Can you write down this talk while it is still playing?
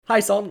Hei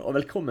sann, og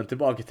velkommen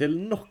tilbake til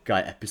nok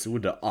en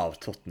episode av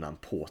Tottenham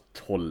på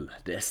 12.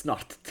 Det er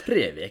snart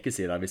 3 veker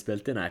siden vi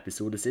spilte inn en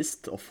episode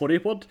sist, og forrige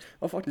podd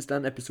var faktisk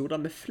den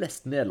episoden med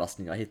flest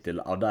nedlastninger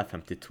hittil av de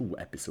 52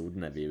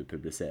 episodene vi har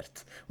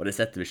publisert. Og det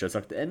setter vi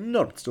selvsagt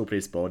enormt stor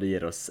pris på, og det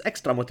gir oss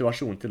ekstra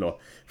motivasjon til å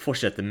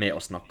fortsette med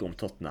å snakke om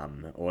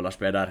Tottenham. Og Lars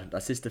Peder,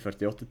 de siste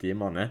 48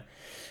 timene,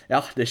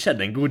 ja, det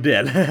skjedde en god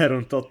del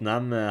rundt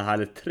Tottenham.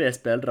 Hele 3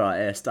 spillere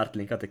er sterkt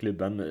linket til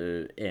klubben,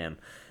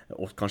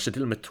 og kanskje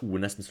til og med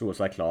 2 nesten så å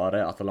si klare.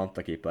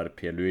 Atalanta-keeper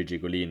Pierluigi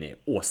Golini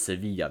og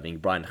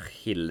Sevilla-ving Bryan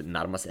Gil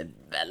nærmer seg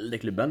veldig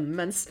klubben,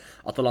 mens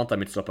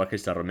Atalanta-midtstopper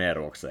Christian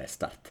Romero også er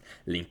sterkt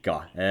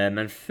linket.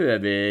 Men før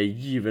vi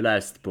gyver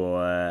løst på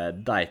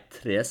de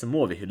 3, så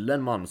må vi hylle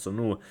en mann som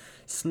nå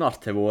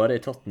snart har vært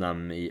i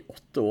Tottenham i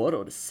 8 år,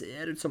 og det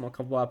ser ut som han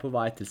kan være på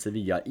vei til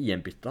Sevilla i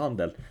en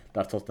byttehandel,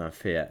 der Tottenham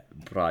får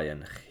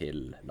Bryan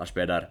Gil. Lars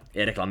Peder,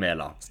 Erik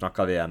Lamela,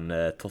 snakker vi en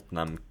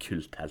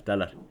Tottenham-kulthelt,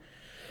 eller?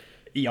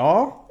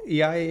 Ja,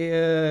 jeg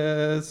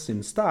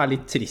synes det er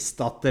litt trist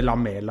at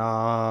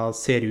Lamela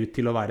ser ut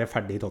til å være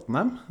ferdig i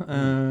Tottenham.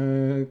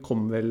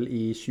 Kom vel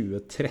i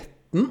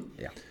 2013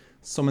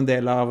 som en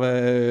del av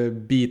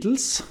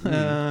Beatles.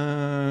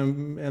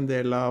 En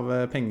del av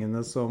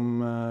pengene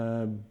som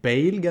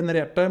Bale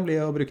genererte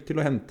ble jo brukt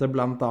til å hente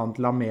blant annet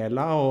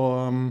Lamela,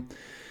 og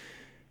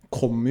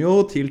kom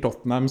jo til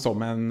Tottenham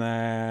som en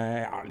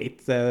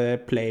litt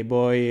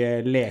playboy,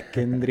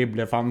 leken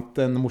driblefant,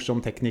 en morsom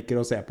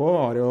tekniker å se på.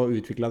 Har jo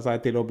utviklet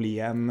seg til å bli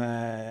en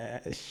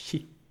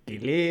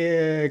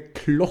skikkelig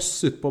kloss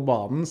ut på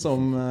banen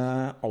som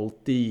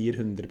alltid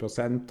gir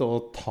 100%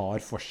 og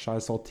tar for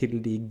seg så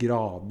til de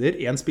grader.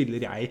 En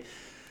spiller jeg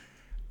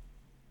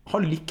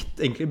har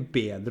likt egentlig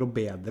bedre og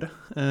bedre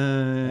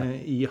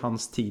i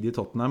hans tid i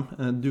Tottenham.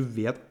 Du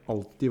vet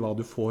alltid hva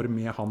du får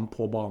med han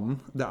på banen.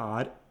 Det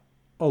er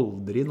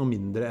aldri noe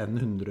mindre enn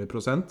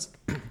 100%.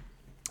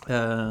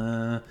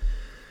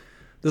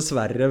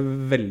 Dessverre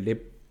veldig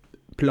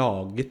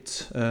plaget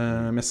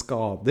med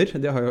skader.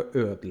 Det har jo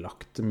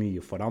ødelagt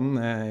mye for han.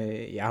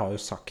 Jeg har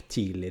jo sagt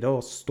tidligere,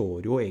 og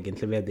står jo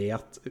egentlig ved det,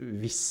 at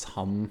hvis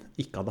han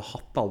ikke hadde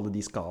hatt alle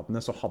de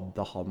skadene, så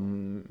hadde han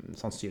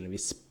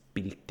sannsynligvis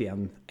spilt i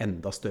en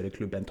enda større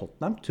klubb enn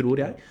Tottenham,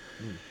 tror jeg.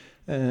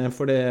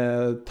 For det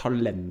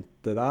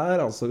talentet der,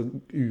 altså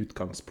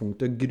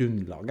utgangspunktet,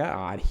 grunnlaget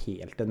er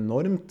helt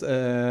enormt,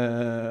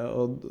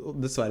 og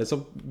dessverre så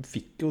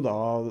fikk jo da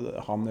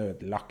han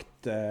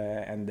ødelagt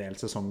en del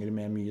sesonger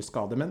med mye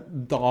skade, men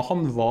da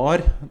han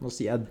var, nå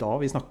sier jeg da,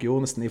 vi snakker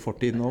jo nesten i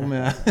fortid nå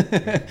med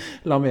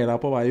Lamela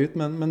på vei ut,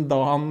 men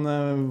da han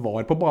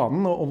var på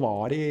banen og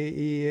var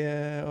i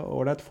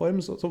ordentlig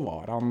form, så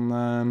var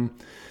han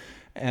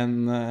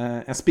en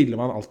spiller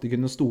man alltid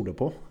kunne stole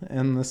på.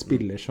 En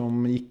spiller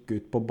som gikk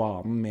ut på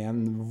banen med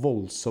en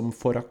voldsom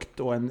forakt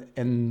og en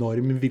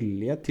enorm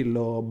vilje til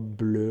å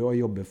blø og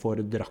jobbe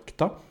for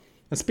drakta.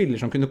 En spiller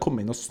som kunne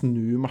komme inn og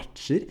snu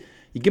matcher,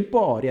 ikke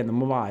bare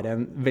gjennom å være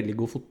en veldig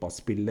god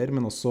fotballspiller,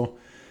 men også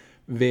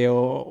ved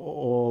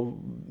å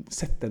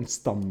sette en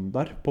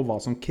standard på hva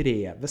som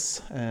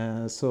kreves.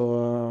 Så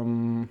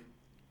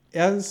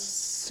jeg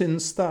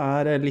synes det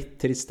er litt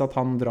trist at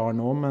han drar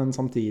nå, men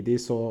samtidig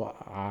så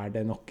er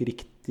det nok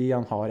riktig.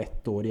 Han har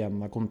 1 år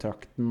igjen av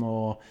kontrakten,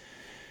 og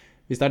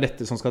hvis det er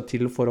dette som skal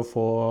til for å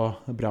få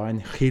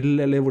Bryan Gil,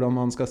 eller hvordan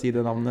man skal si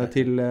det navnet,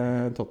 til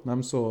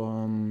Tottenham, så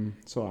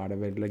er det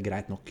vel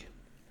greit nok.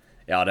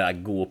 Ja, det er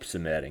en god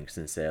oppsummering,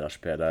 synes jeg, Lars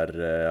Peder.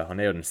 Han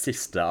er jo den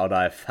siste av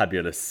de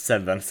Fabulous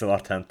 7 som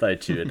ble hentet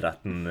i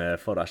 2013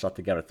 for å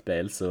erstatte Gareth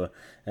Bale, så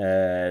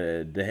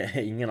det er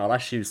ingen av de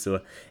 7 som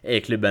er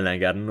i klubben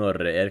lenger når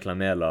Erik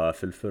Lamela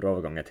fullfører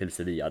overgangen til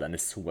Sevilla. Den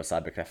er så å si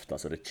bekreftet,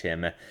 så det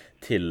kommer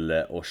til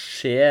å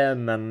skje,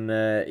 men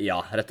ja,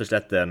 rett og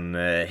slett en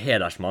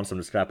hedersmann,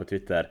 som du skrev på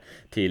Twitter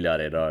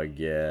tidligere i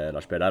dag,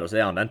 Lars Peder, og så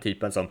er han den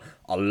typen som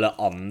alle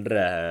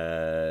andre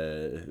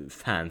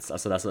fans,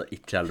 altså de som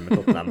ikke holder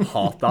med Tottenham,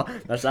 hater.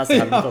 De som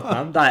holder med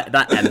Tottenham,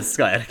 de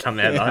elsker Erik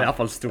Lamela, i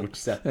hvert fall stort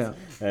sett.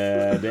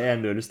 Det er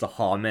en du har lyst til å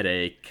ha med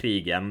deg i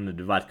krigen,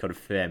 du vet hva du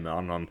får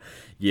med han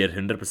gir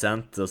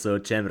 100%, og så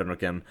kommer det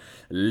noen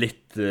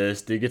litt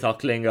stygge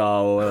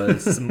taklinger og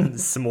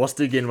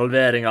småstygge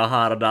involveringer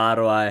her og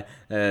der, og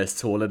en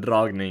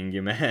såledragning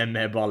med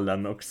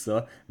ballen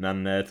også,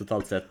 men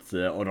totalt sett,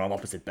 og når han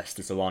var på sitt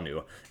beste, så var han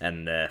jo en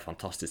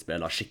fantastisk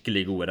spiller,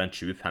 skikkelig god i den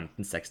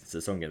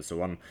 2015-16-sesongen, så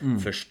var han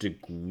første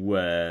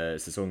gode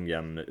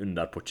sesongen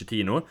under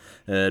Pochettino.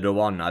 Da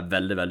var han en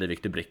veldig, veldig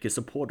viktig brikke,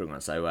 så pådrog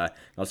han seg jo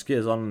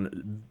ganske sånn,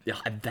 ja,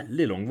 en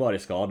veldig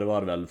langvarig skade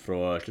var det vel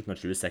fra slutten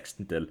av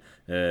 2016 til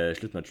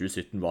slutten av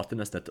 2017, var det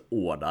nesten 1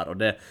 år der, og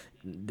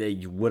det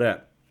gjorde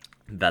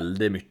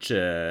veldig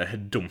mye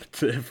dumt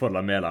for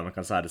Lamela, man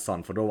kan si det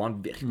sant, for da var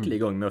han virkelig i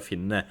gang med å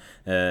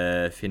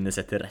finne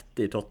seg til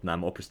rette i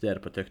Tottenham og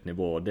prestere på et høyt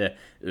nivå, og det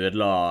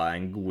ødela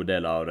en god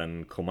del av den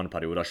kommende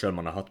perioden, selv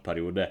om han har hatt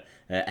perioder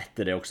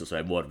etter det også, så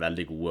har det vært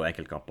veldig gode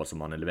enkeltkamper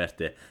som han har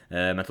levert i,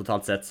 men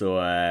totalt sett så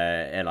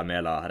er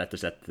Lamela rett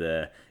og slett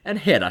en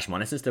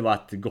hedersmann. Jeg synes det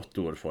var et godt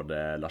ord for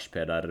det, Lars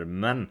Peder,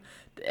 men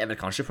det vel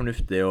kanskje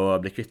fornuftig å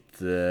bli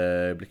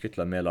kvitt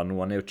Lamela nå.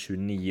 Han jo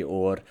 29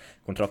 år,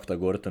 kontrakten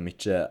går ut om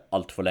ikke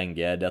alt for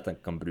lenge. Det at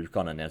han kan bruke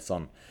han i en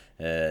sånn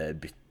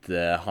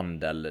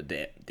byttehandel,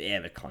 det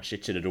vel kanskje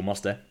ikke det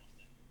dummeste.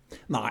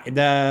 Nei,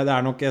 det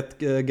nok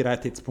et greit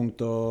tidspunkt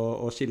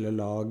å skille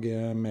lag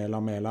med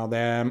Lamela.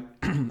 Det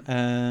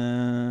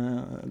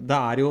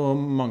jo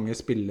mange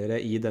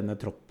spillere i denne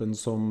troppen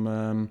som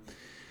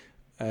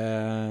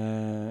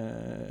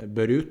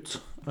bør ut.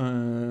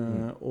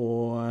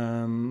 Og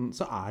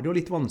så det jo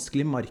litt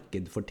vanskelig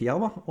marked for tida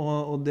da,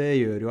 og det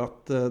gjør jo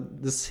at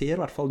det ser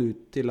I hvert fall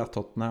ut til at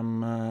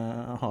Tottenham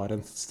har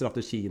en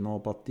strategi nå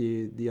på at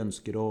de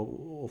ønsker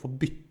å få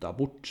bytta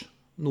bort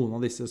noen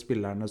av disse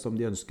spillerne som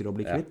de ønsker å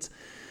bli kvitt.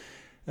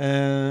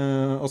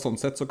 Og sånn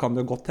sett så kan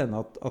det jo godt hende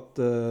at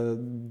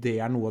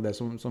det noe av det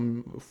som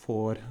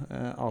får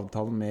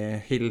avtalen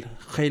med Hill.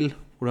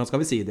 Hvordan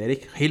skal vi si det,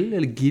 Erik? Hill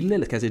eller Gill,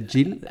 eller skal jeg si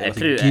Gill? Jeg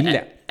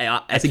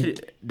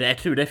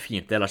tror det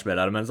fint det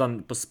Lars-spillere, men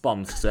sånn på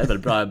spansk så vel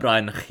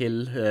Brian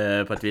Hill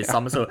på et vis.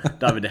 Samme så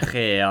David De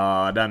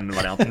Gea, den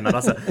varianten. Men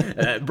altså,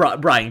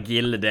 Brian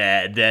Gill,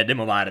 det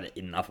må være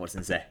innenfor,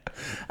 synes jeg.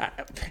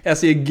 Jeg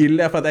sier Gill,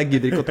 for at jeg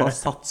gidder ikke å ta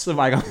sats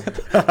hver gang.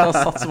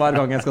 Hver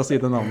gang jeg skal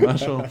si det navnet,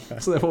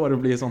 så det får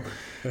bare bli sånn.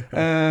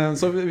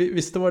 Så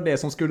hvis det var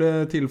det som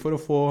skulle til for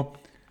å få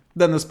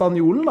denne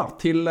spanjolen da,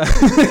 til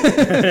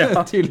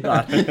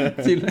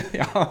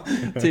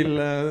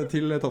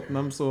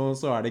Tottenham, så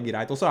det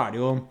greit. Og så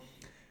det jo,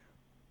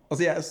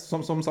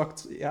 altså som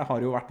sagt, jeg har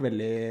jo vært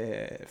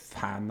veldig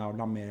fan av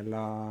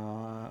Lamela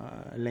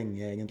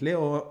lenge egentlig,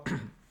 og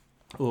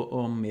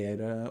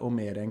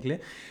mer egentlig.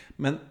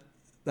 Men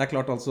det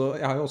klart altså,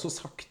 jeg har jo også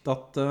sagt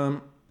at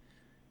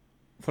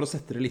for å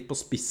sette det litt på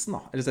spissen da,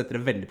 eller sette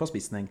det veldig på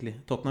spissen egentlig,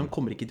 Tottenham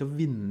kommer ikke til å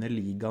vinne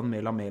ligaen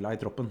med Lamela I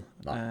troppen.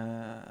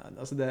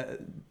 Altså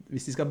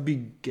hvis de skal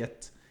bygge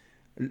et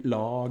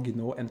lag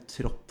nå, en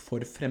tropp for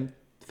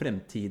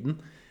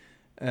fremtiden,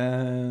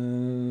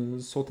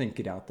 så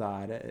tenker jeg at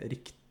det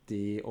riktig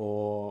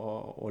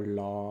å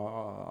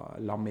la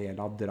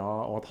Lamela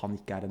dra, og at han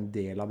ikke en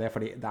del av det,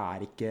 fordi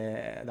det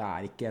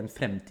ikke en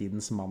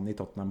fremtidens mann I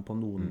Tottenham på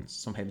noen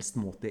som helst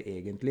måte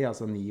egentlig.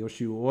 Altså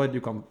 29 år,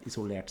 du kan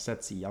isolert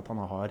sett si at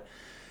han har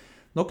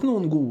nok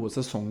noen gode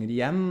sesonger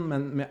igjen,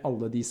 men med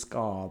alle de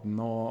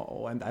skadene,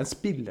 og det en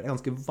spiller det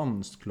ganske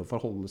vanskelig å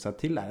forholde seg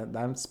til.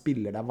 Det en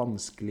spiller det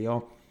vanskelig å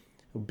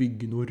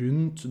bygge noe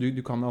rundt.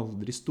 Du kan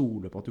aldri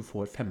stole på at du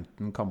får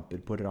 15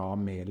 kamper på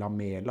rad med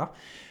Lamela,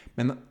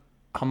 men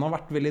han har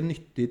vært veldig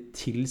nyttig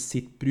til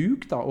sitt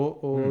bruk da, og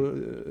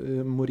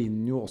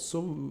Mourinho også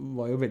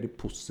var jo veldig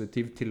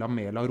positiv til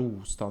Lamela,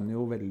 roste han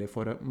jo veldig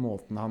for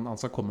måten han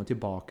skal komme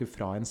tilbake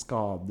fra en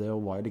skade,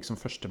 og var jo liksom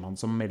førstemann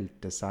som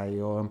meldte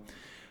seg og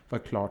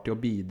var klar til å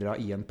bidra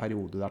I en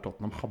periode der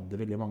Tottenham hadde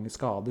veldig mange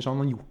skader, så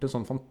han har gjort en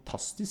sånn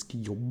fantastisk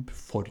jobb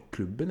for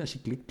klubben, en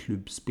skikkelig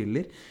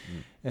klubbspiller.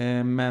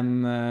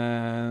 Men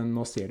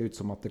nå ser det ut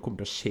som at det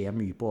kommer til å skje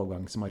mye på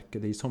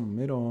overgangsmarkedet I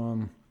sommer,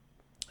 og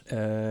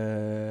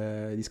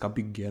de skal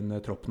bygge en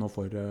tropp nå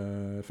for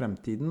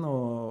fremtiden,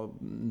 og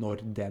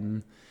når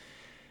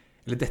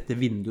dette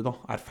vinduet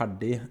da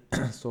ferdig,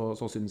 så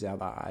synes jeg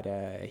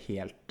det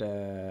helt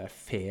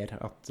fair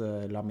at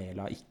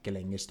Lamela ikke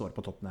lenger står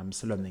på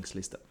Tottenhams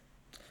lønningsliste.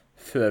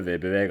 Før vi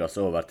beveger oss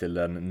over til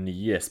den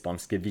nye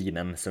spanske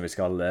vinen som vi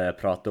skal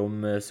prate om,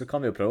 så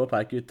kan vi jo prøve å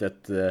peke ut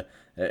et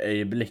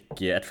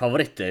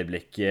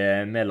favorittøyeblikk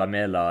med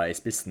Lamela I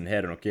spissen.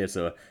 Her det noe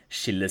som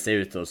skiller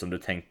seg ut, og som du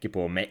tenker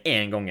på med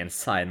en gang en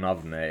sier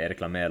navnet Erik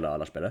Lamela,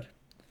 Lars-spiller?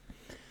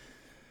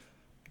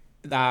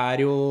 Det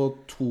jo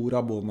 2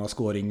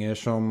 Rabona-skåringer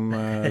som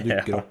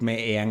dukker opp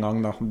med en gang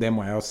da, det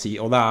må jeg jo si.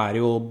 Og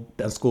det jo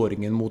den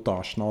skåringen mot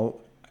Arsenal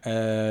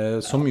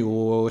som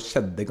jo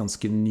skjedde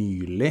ganske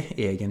nylig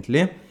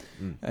egentlig.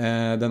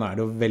 Den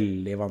det jo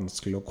veldig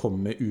vanskelig å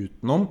komme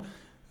utenom.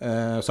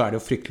 Så det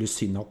jo fryktelig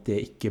synd at det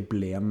ikke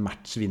ble en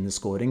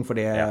matchvinnerskåring, for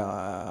det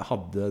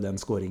hadde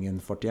den skåringen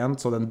fortjent,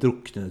 så den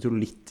druknet jo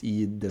litt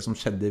I det som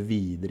skjedde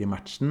videre I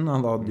matchen.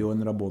 Han hadde jo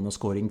en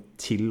Rabona-skåring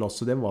til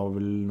også, det var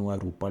vel noe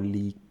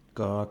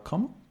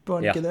Europa-liga-kamp,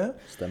 var det ikke det?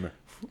 Ja, stemmer.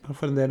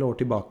 For en del år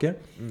tilbake.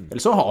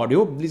 Eller så har det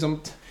jo liksom,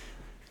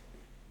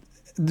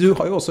 du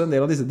har jo også en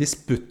del av disse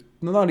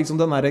disputtene da, liksom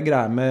den der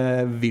greia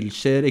med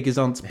Wilshere, ikke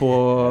sant, på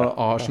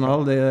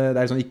Arsenal, det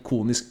et sånn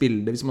ikonisk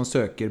bilde, hvis man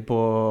søker på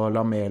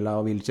Lamela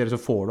og Wilshere,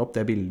 så får du opp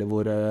det bildet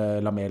hvor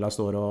Lamela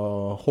står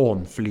og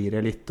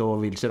hånflirer litt,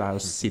 og Wilshere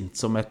jo sint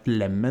som et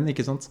lemon,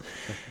 ikke sant?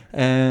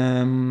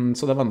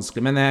 Så det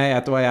vanskelig, men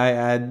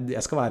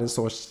jeg skal være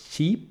så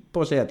kjip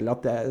og kjedelig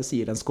at jeg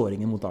sier den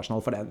skåringen mot Arsenal,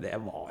 for det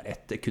var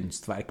et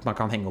kunstverk man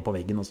kan henge opp på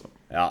veggen også.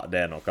 Ja,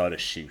 det noe av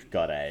det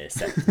sjukere jeg har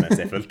sett mens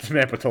jeg fulgte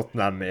med på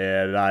Tottenham I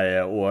de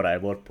årene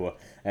jeg var på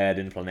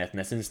denne planeten.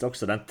 Jeg synes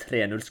også den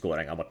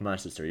 3-0-skåringen mot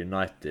Manchester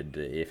United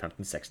i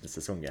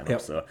 15-16-sesongen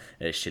også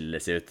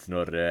skiller seg ut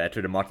når jeg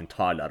tror det er Martin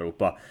Tyler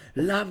roper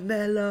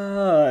 «Lamela!»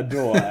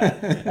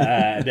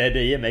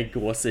 Det gir meg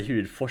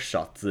gåsehud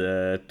fortsatt.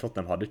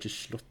 Tottenham hadde ikke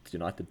slått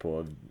United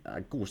på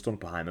en god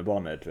stund på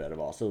hjemmebane, tror jeg det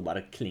var. Så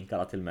bare klinket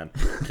det til med en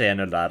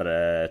 3-0 der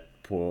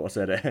og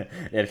så det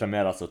Erik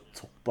Lamela som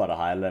topper det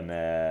hele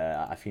med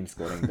en fin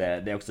skåring.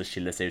 Det også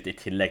skiller seg ut i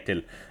tillegg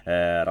til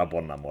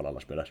Rabona-mål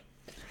eller spiller.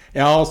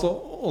 Ja,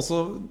 også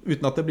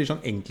uten at det blir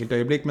sånn enkelt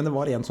øyeblikk, men det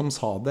var en som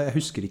sa det, jeg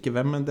husker ikke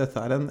hvem, men dette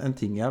er en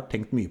ting jeg har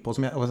tenkt mye på,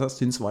 som jeg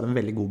synes var en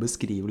veldig god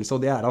beskrivelse,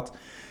 og det er at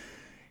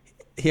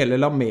hele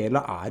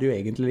Lamela er jo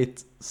egentlig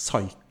litt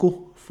psyko,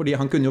 fordi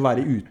han kunne jo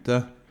være ute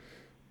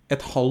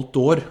et halvt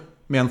år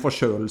med en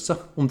forkjølelse,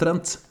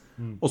 omtrent,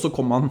 og så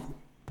kom han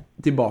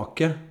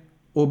tilbake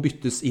og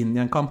byttes inn i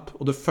en kamp,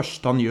 og det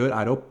første han gjør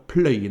er å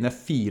pløye ned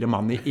 4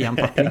 mann i en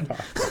takling.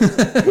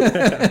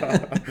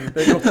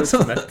 Det godt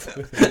oppsummert.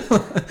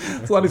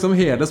 Så det er liksom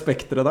hele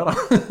spektret der da.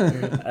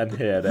 En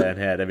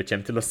hede. Vi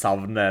kommer til å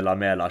savne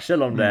Lamela,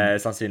 selv om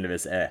det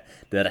sannsynligvis er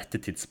det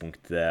rette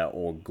tidspunktet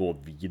å gå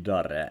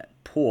videre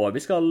på. Vi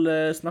skal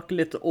snakke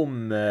litt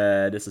om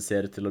det som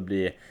ser ut til å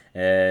bli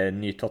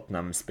ny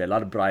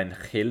Tottenham-spiller, Bryan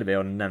Gil. Vi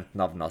har nevnt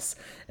navnet hans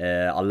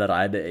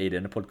allerede i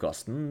denne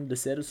podcasten. Det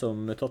ser ut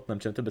som Tottenham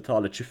kommer til å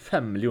betale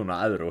 25 millioner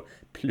euro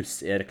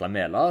pluss Erik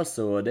Lamela,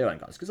 så det er jo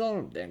en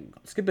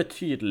ganske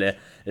betydelig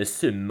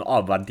sum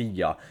av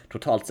verdier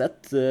totalt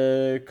sett.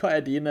 Hva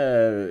er dine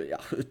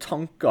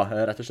tanker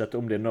rett og slett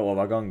om denne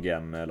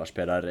overgangen, Lars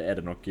Peder? Er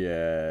det noe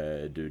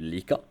du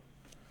liker?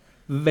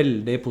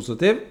 Veldig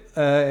positiv.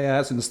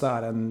 Jeg synes det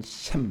er en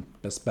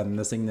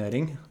kjempespennende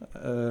signering.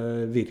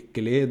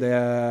 Virkelig.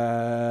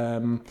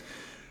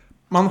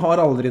 Man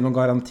har aldri noen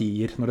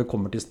garantier når det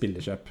kommer til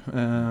spillerkjøp.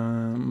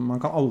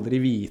 Man kan aldri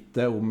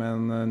vite om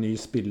en ny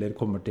spiller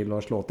kommer til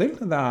å slå til.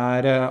 Det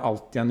er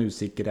alltid en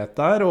usikkerhet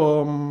der, og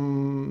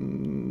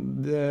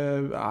det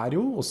er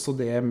jo også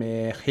det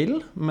med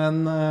Gil, men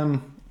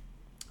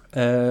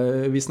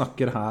vi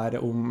snakker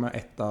her om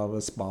et av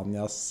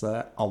Spanias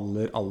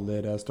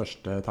aller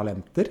største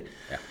talenter.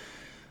 Ja.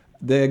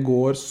 Det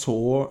går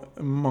så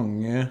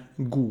mange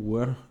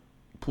gode,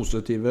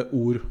 positive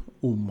ord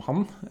om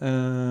han.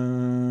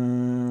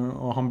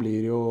 Og han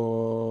blir jo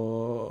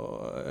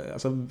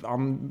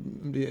han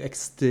blir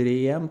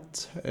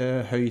ekstremt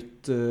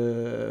høyt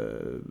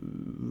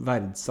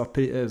verdsatt,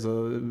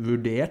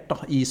 vurdert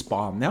da, i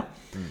Spania.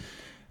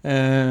 Det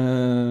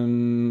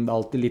er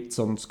alltid litt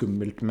sånn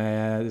skummelt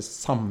med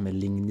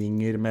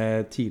sammenligninger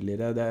med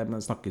tidligere.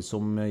 Det snakkes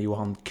om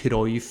Johan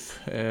Cruyff,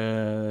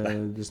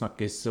 det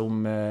snakkes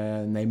om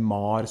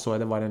Neymar, så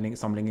det var en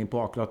sammenligning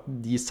på. Akkurat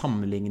de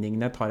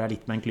sammenligningene tar jeg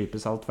litt med en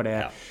klype salt, for det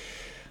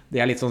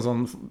er litt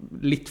sånn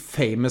litt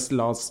famous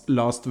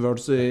last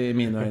words i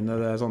mine øyne.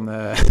 Det er sånne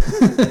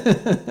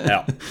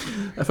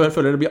Jeg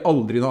føler det blir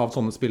aldri noe av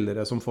sånne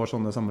spillere som får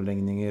sånne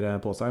sammenligninger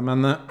på seg,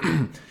 men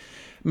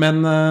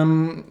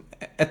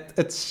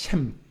et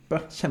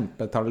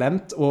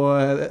kjempetalent, og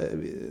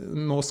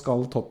nå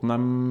skal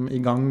Tottenham i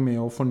gang med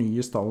å fornye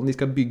stallen. De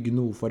skal bygge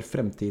noe for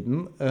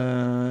fremtiden,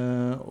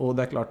 og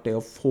det er klart det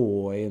å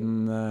få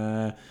inn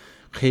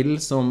Gil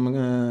som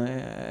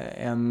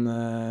en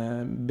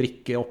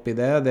brikke oppi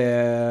det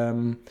er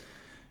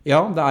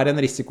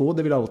en risiko,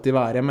 det vil alltid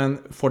være, men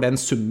for den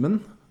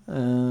summen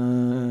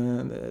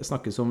det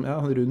snakkes om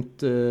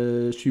rundt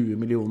 20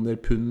 millioner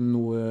pund,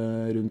 noe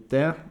rundt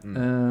det,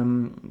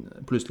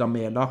 pluss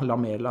Lamela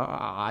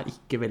er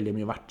ikke veldig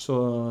mye verdt,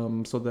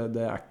 så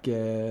det er ikke,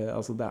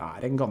 altså det er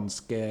en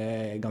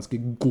ganske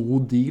god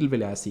deal,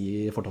 vil jeg si,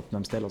 for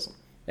Tottenhams del også.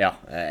 Ja,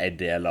 jeg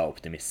deler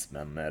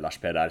optimismen, Lars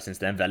Peder. Jeg synes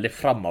det er en veldig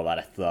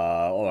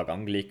fremoverrettet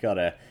overgang. Liker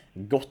det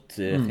godt.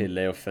 Til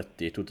er jo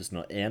født i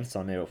 2001,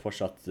 så han er jo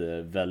fortsatt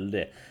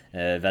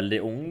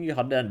veldig ung.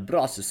 Hadde en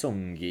bra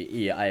sesong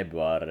i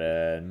Eibar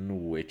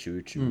nå i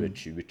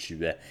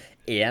 2020-2021.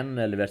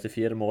 Leverte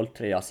 4 mål,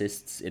 3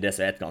 assists i det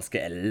som er et ganske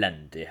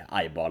elendig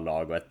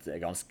Eibar-lag og et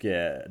ganske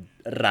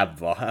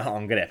ræva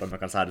angrep, om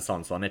man kan si det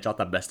sånn. Så han har ikke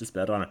hatt de beste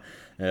spillerne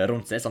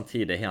rundt seg.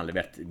 Samtidig har han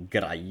levert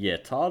greie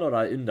tall, og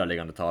de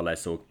underliggende tallene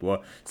jeg så på,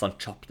 sånn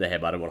kjapt, det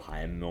har bare vært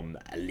hjemme om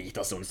en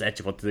liten stund, så jeg har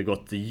ikke fått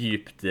gått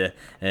dypt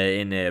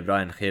inn i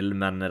Bryan Gil,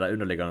 men de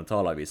underliggende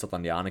tallene viser at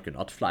han gjerne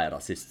kunne hatt flere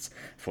assists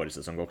forrige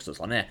sesong også,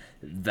 så han er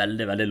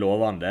veldig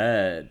lovende.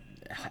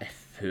 Jeg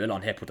føler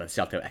han har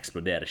potensial til å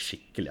eksplodere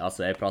skikkelig.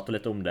 Altså, jeg prater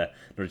litt om det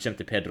når det kommer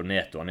til Pedro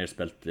Neto. Han har jo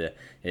spilt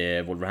i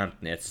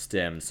Wolverhampton i et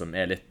system som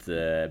er litt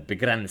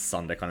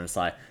begrensende, kan jeg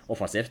si,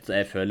 offensivt.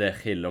 Jeg føler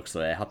Gil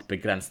også har hatt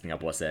begrensninger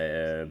på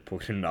seg på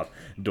grunn av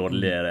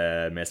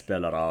dårligere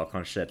medspillere, og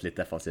kanskje et litt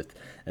defensivt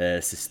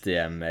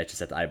system. Jeg har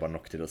ikke sett Eibar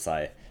nok til å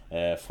si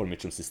for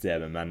mye om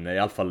systemet, men i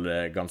alle fall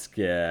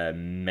ganske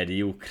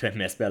mediokre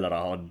medspillere.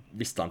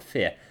 Hvis han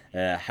får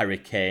Harry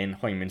Kane,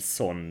 Heung-min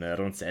Son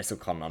rundt seg, så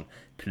kan han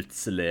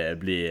plutselig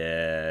bli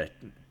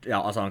ja,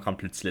 altså han kan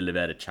plutselig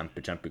levere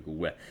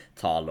kjempegode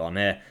tall, og han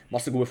har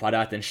masse gode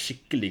ferdigheter, en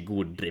skikkelig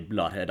god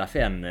dribler. Derfor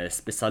er han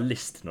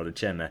spesialist når det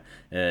kommer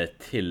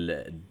til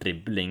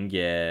dribling.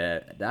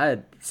 Det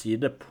er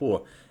side på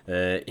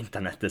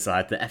internettet som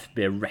heter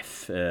FBref.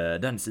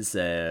 Den synes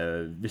jeg,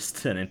 hvis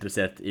en er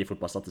interessert i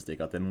fotballstatistikk,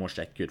 at en må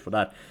sjekke ut, for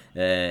der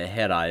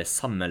har de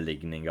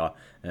sammenligninger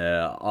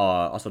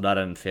altså der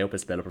en får opp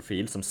en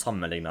spillerprofil som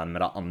sammenligner med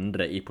de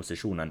andre i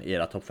posisjonen i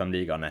de topp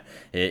 5-ligaene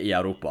i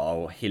Europa,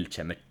 og Hill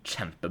kommer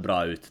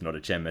kjempebra ut når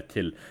det kommer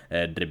til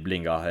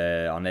driblinger.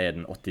 Han er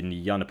den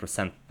 89.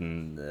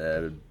 prosenten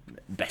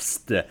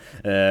beste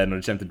når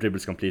det kommer til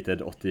dribbles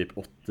completed,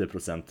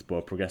 88% på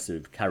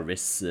progressive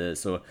carries,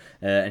 så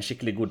en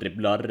skikkelig god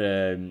dribler.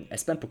 Jeg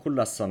er spent på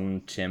hvordan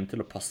han kommer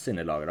til å passe inn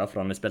i laget, da,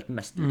 for han har spilt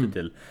mest ute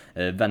til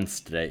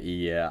venstre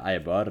i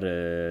Eibar,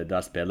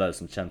 der spiller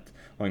som kjent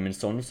Hong Min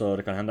Son, så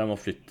det kan hende han må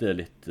flytte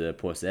litt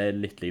på seg,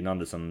 litt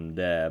lignende som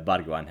det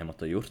Bergwijn har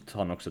måttet gjort.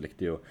 Han også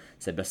likte jo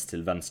seg best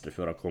til venstre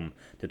før han kom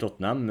til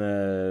Tottenham,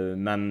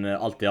 men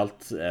alt i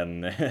alt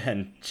en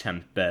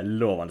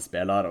kjempelovende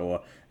spiller, og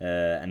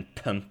en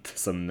punt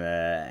som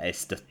jeg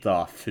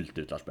støtter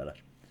fullt ut av spiller.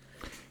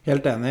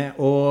 Helt enig,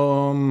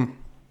 og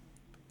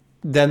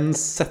den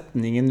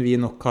setningen vi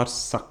nok har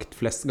sagt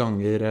flest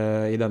ganger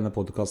i denne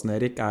podcasten,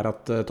 Erik, er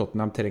at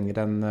Tottenham trenger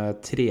en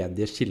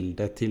tredje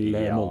kilde til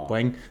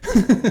målpoeng.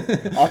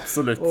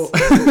 Absolutt.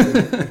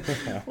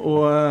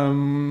 og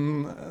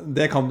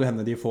det kan du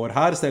hende de får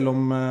her, selv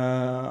om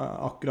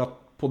akkurat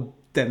på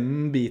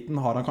den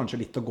biten har han kanskje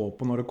litt å gå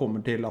på når det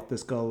kommer til at det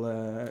skal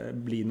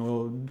bli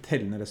noen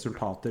tellende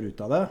resultater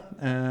ut av det.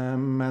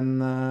 Men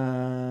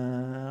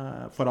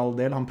for all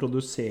del, han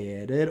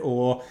produserer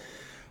og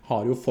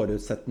har jo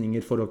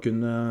forutsetninger for å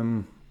kunne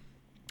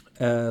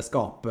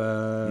skape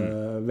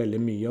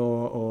veldig mye,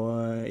 og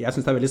jeg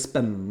synes det er veldig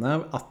spennende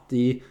at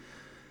de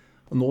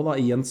nå da,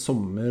 i en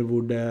sommer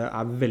hvor det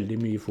er veldig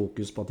mye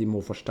fokus på at de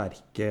må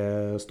forsterke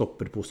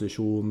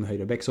stopperposisjon,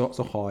 høyrebekk,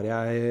 så har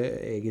jeg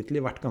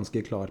egentlig vært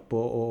ganske klar på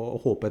og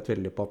håpet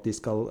veldig på at de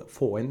skal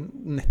få inn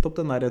nettopp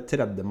den der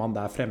tredjemann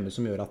der fremme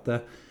som gjør at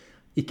det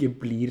ikke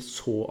blir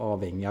så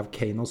avhengig av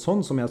Kane og sånn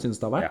som jeg synes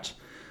det har vært.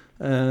 Ja.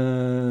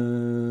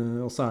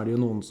 Og så er det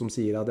jo noen som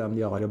sier at ja,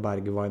 de har jo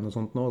Bergwijn og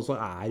sånt nå, og så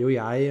er jo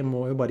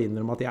må jo bare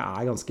innrømme at jeg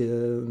er ganske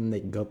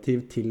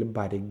negativ til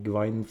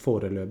Bergwijn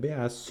foreløpig.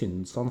 Jeg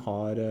synes han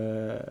har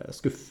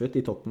skuffet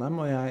i Tottenham,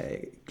 og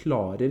jeg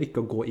klarer ikke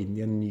å gå inn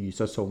i en ny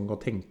sesong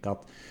og tenke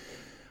at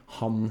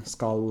han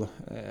skal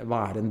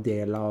være en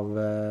del av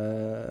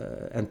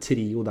en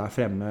trio der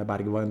fremme,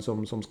 Bergwijn,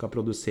 som skal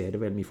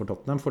produsere veldig mye for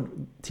Tottenham. For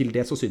til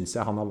det så synes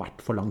jeg han har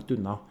vært for langt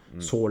unna.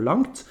 Så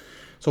langt.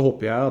 Så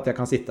håper jeg at jeg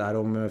kan sitte her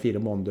om 4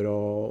 måneder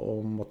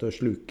og måtte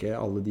sluke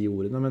alle de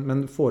ordene.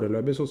 Men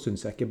foreløpig så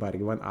synes jeg ikke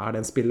Bergwijn er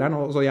den spilleren.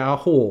 Og så jeg har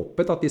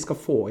håpet at de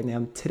skal få inn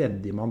en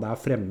tredjemann der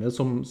fremme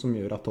som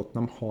gjør at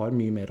Tottenham har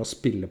mye mer å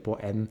spille på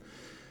enn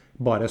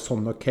bare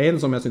Son og Kane,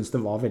 som jeg synes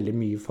det var veldig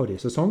mye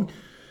forrige sesong.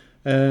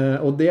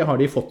 Og det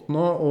har de fått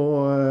nå,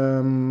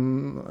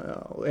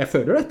 og jeg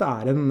føler dette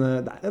er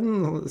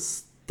en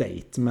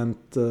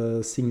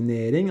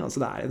statement-signering, altså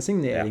det er en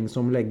signering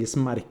som legges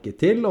merke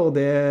til, og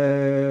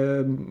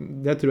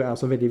det tror jeg er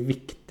også veldig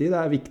viktig. Det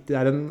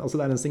er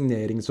en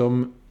signering som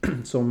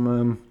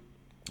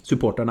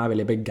supporterne er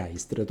veldig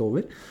begeistret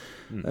over.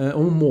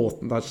 Og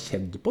måten det har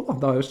skjedd på da,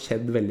 det har jo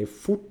skjedd veldig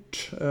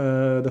fort.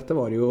 Dette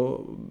var jo,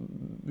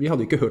 vi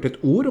hadde ikke hørt et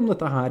ord om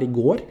dette her i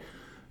går,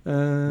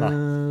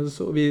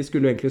 så vi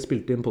skulle jo egentlig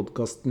spilt inn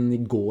podcasten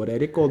i går,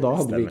 Erik, og da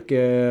hadde vi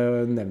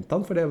ikke nevnt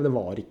han, for det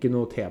var ikke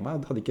noe tema.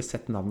 Jeg hadde ikke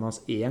sett navnet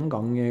hans en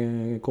gang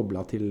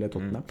koblet til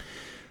Tottenham.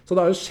 Så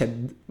det har jo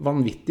skjedd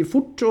vanvittig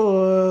fort,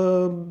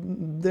 og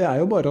det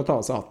er jo bare å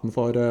ta seg hatten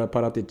for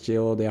Paratici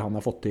og det han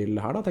har fått til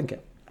her da, tenker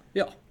jeg.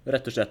 Ja,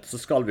 rett og slett. Så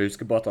skal vi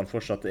huske på at han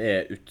fortsatt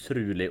er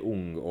utrolig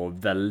ung og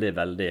veldig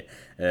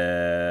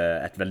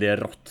et veldig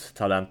rått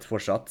talent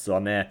fortsatt, så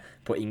han er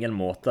på ingen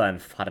måte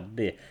en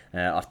ferdig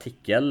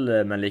artikkel,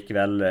 men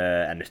likevel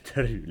en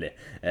utrolig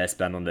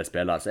spennende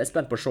spiller. Så jeg er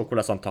spent på å se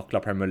hvordan han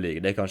takler Premier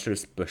League. Det er kanskje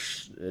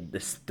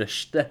det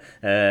største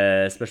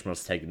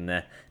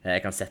spørsmålstegnet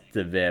jeg kan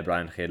sette ved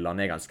Bryan Gil. Han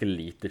er ganske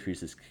lite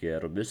fysisk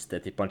robust.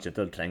 Jeg tipper han ikke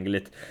til å trenge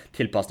litt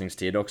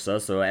tilpasningstid også,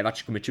 så jeg vet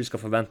ikke hvor mye vi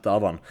skal forvente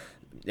av han.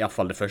 I hvert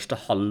fall det første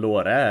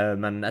halvåret,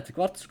 men etter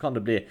hvert så kan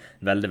det bli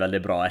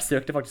veldig bra. Jeg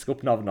søkte faktisk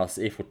opp navnet hans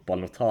i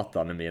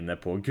fotballnotatene mine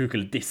på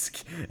Google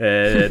Disk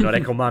når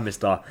jeg kom hjem i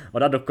stad, og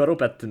der dukker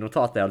opp et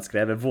notat jeg hadde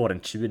skrevet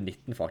våren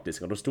 2019 faktisk,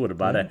 og da stod det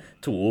bare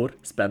 2 ord,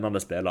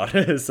 spennende spiller.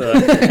 så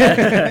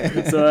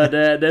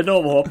det er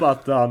lov å håpe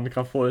at han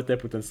kan få ut det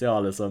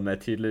potensialet som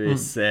jeg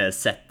tydeligvis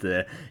sett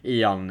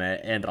i han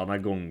en eller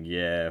annen gang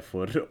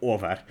for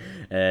over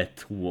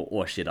 2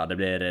 år siden. Det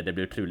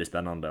blir utrolig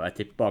spennende, og jeg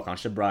tipper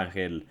kanskje Bryan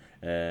Gil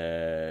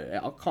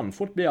kan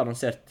fort bli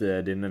annonsert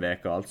denne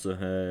veka, altså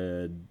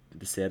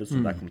det ser ut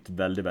som de har kommet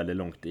veldig, veldig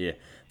langt i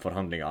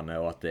forhandlingene,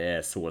 og at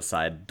det så å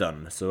si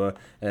done. Så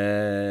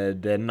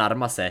det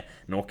nærmer seg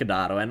noe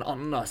der, og en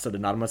annen så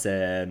det nærmer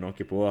seg noe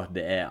på,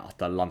 det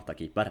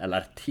Atalanta-keeper,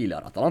 eller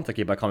tidligere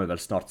Atalanta-keeper kan vi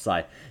vel snart si,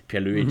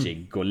 Pierluigi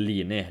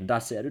Golini.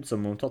 Der ser det ut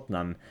som om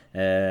Tottenham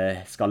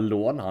skal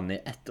låne han i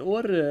 1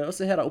 år, og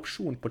så har de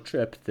opsjon på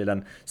kjøp til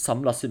en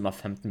samlet sum av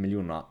 15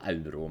 millioner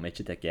euro, om jeg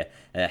ikke tenker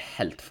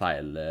helt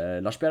feil.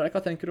 Lars Peder,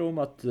 hva tenker du om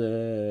at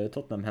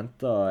Tottenham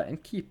henter en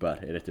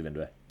keeper i dette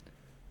vinduet?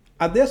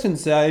 Ja, det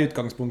synes jeg i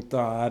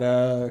utgangspunktet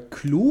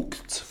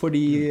klokt,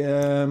 fordi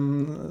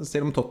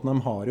selv om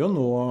Tottenham har jo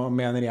nå,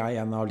 mener jeg,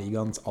 en av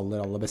ligaens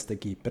aller beste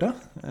keepere,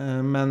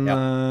 men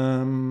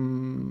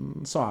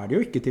så det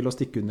jo ikke til å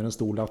stikke under en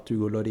stol at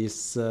Hugo Lloris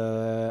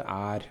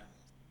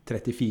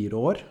 34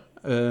 år,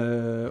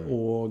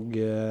 og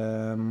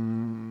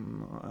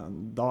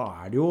da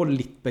det jo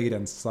litt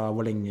begrenset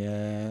hvor lenge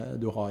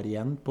du har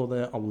igjen på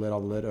det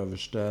aller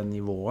øverste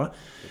nivået.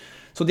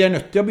 Så de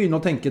nødt til å begynne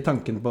å tenke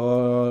tanken på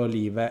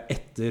livet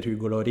etter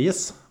Hugo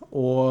Lloris,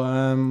 og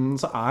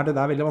så det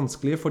der veldig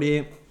vanskelig, fordi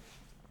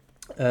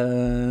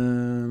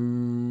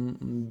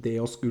det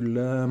å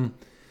skulle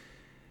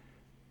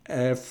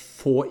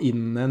få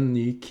inn en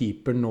ny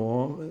keeper nå,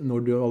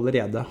 når du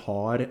allerede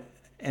har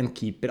en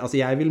keeper, altså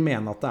jeg vil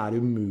mene at det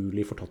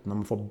umulig for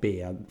Tottenham å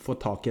få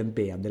tak i en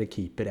bedre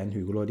keeper enn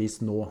Hugo Lloris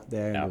nå.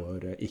 Det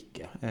går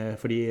ikke.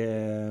 Fordi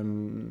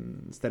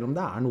selv om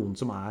det noen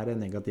som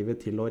negative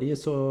til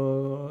Lloris,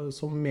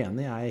 så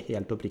mener jeg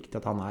helt oppriktig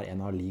at han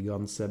en av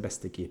ligaens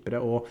beste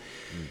keepere. Og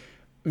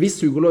hvis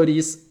Hugo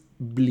Lloris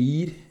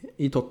blir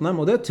i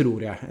Tottenham, og det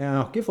tror jeg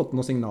har ikke fått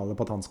noen signaler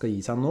på at han skal gi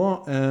seg nå,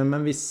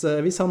 men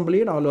hvis han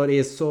blir da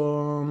Lloris,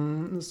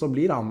 så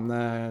blir han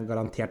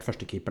garantert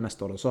førstekeeper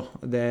neste år også.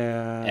 Det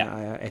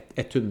jeg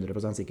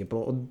 100% sikker på,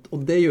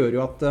 og det gjør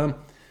jo at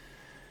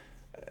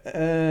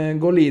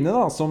Golini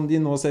da, som de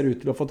nå ser ut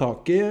til å få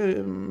tak i,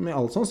 med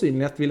all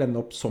sannsynlighet vil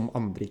ende opp som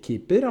andre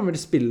keeper. Han vil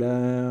spille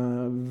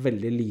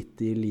veldig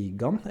lite i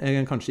ligaen,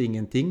 kanskje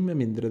ingenting, med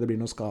mindre det blir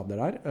noen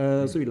skader der.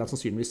 Så vil han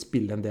sannsynligvis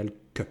spille en del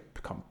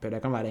cupkamper.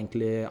 Det kan være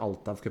egentlig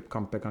alt av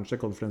cupkamper, kanskje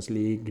Conference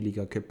League,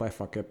 Liga Cup og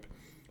FA Cup.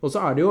 Og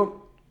så det jo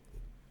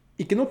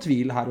ikke noe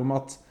tvil her om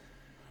at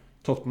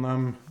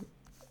Tottenham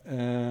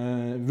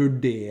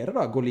vurderer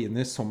da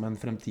Golini som en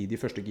fremtidig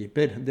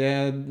førstekeeper.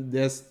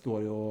 Det står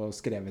jo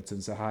skrevet,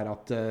 synes jeg her,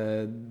 at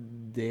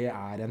det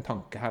en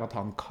tanke her at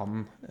han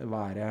kan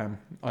være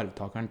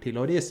arvtakeren til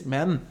Lloris,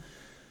 men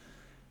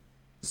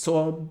så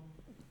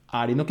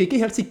de nok ikke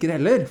helt sikre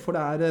heller, for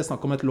det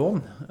snakk om et lån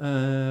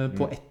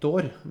på 1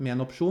 år med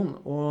en opsjon,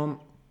 og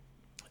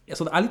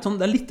så det litt sånn,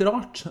 det litt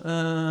rart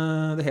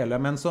det hele,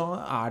 men så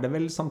det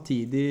vel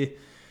samtidig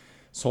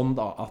sånn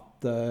da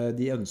at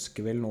de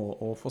ønsker vel nå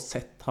å få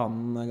sett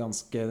han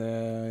ganske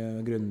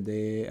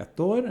grundig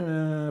 1 år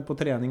på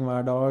trening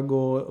hver dag,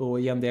 og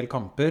i en del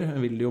kamper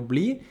vil det jo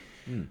bli.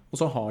 Og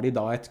så har de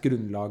da et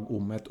grunnlag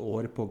om 1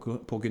 år på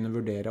å kunne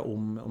vurdere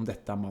om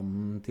dette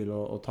mannen til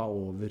å ta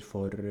over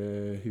for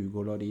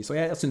Hugo Lloris.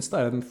 Og jeg synes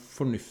det en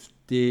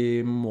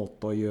fornuftig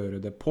måte å gjøre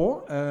det på,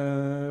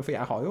 for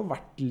jeg har jo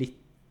vært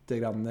litt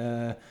grann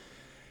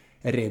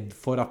redd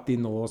for at de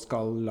nå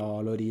skal la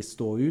Lloris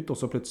stå ut, og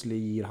så plutselig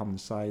gir han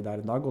seg der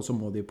en dag, og så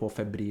må de på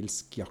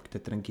febrilsk jakt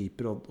etter en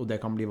keeper, og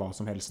det kan bli hva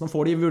som helst. Nå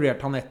får de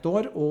vurdert han 1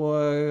 år,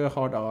 og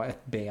har da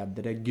et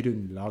bedre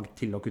grunnlag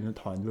til å kunne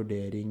ta en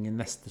vurdering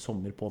neste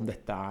sommer på om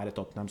dette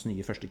Tottenhams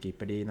nye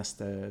førstekeeper de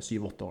neste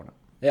 7-8 årene.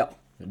 Ja,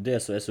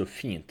 det som så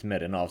fint med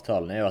denne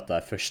avtalen jo at de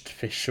først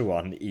får se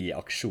han i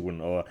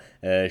aksjon, og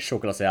se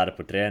hvordan de gjør det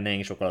på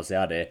trening, se hvordan de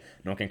gjør det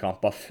i noen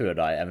kamper før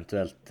de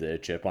eventuelt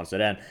kjøper han. Så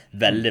det en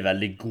veldig,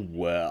 veldig god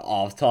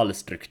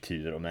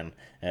avtalestruktur, om en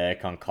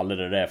kan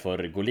kalle det, for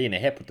Golini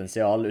har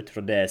potensial. Ut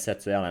fra det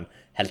sett så han en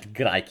helt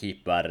grei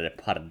keeper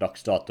per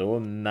dagsdato,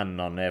 men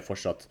han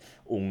fortsatt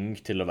ung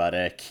til å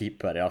være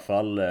keeper i alle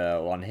fall,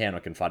 og han har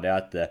noen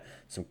ferdigheter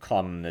som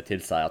kan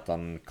tilsi at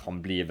han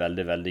kan bli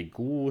veldig, veldig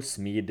god,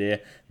 smidig,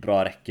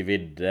 bra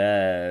rekkevidde,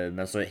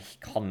 men så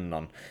kan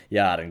han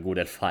gjøre en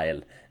god del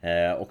feil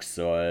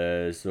også,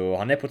 så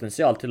han har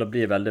potensial til å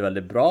bli veldig,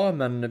 veldig bra,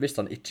 men hvis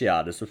han ikke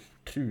gjør det, så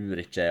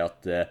tror ikke jeg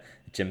at det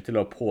kommer til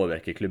å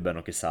påvirke klubben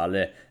noe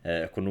særlig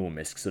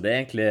økonomisk, så det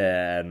egentlig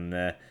en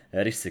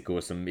risiko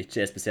som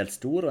ikke spesielt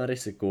stor, og en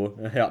risiko,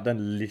 ja,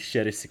 den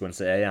lille risikoen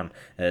som igjen,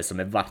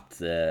 som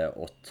verdt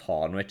å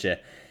ta. Nå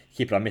ikke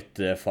keeper mitt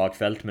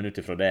fagfelt, men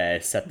utifra det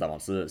jeg sett av han,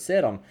 så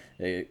ser han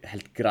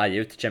helt grei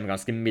ut, kommer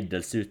ganske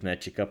middels ut når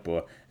jeg kikker på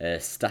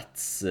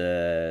stats,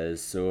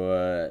 så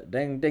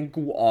det en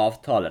god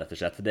avtale, rett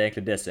og slett. Det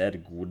egentlig det som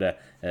det gode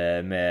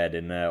med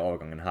denne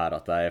overgangen her,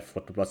 at de har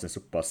fått på plass en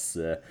såpass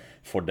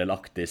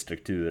fordelaktig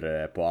struktur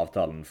på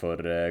avtalen for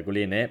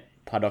Golini.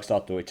 Per dags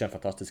dato ikke en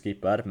fantastisk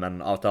keeper, men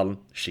avtalen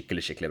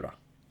skikkelig bra.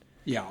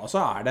 Ja, og så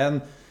det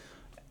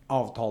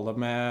avtale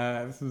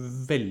med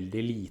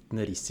veldig liten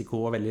risiko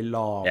og veldig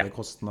lave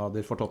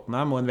kostnader for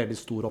Tottenham, og en veldig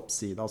stor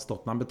oppside. Altså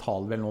Tottenham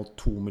betaler vel nå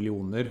 2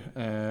 millioner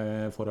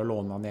for å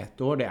låne han i ett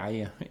år. Det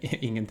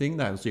ingenting,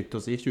 det jo sykt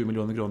å si. 20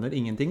 millioner kroner,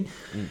 ingenting.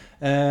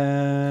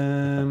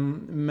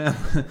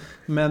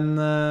 Men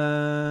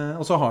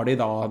og så har de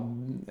da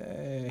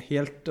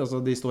altså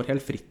de står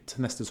helt fritt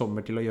neste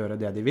sommer til å gjøre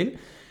det de vil.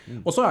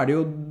 Og så det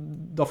jo,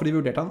 da får de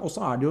vurdert han, og så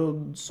det jo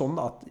sånn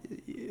at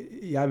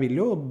jeg vil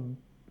jo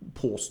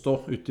påstå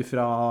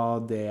utifra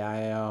det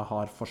jeg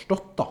har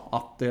forstått da,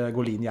 at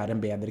Golini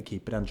en bedre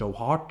keeper enn Joe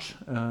Hart,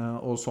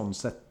 og sånn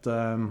sett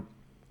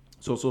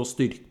så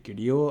styrker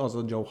de jo, altså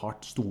Joe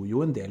Hart sto jo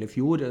en del i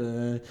fjor.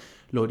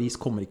 Lloris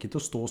kommer ikke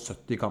til å stå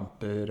 70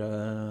 kamper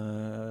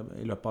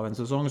i løpet av en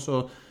sesong,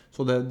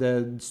 så det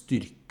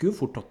styrker jo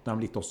fort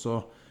Tottenham litt også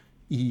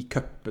i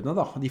køppene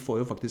da. De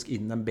får jo faktisk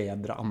inn en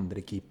bedre andre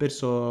keeper,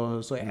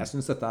 så jeg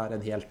synes dette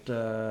en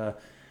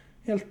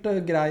helt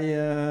grei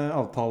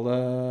avtale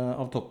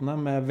av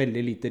Tottenham med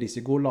veldig lite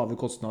risiko, lave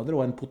kostnader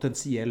og en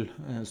potensiell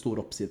stor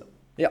oppside.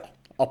 Ja,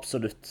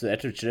 absolutt. Jeg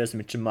tror ikke det så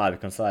mye mer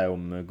vi kan si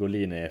om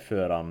Golini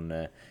før han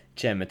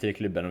kommer til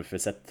klubben, og vi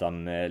får sett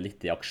han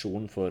litt i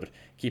aksjon. For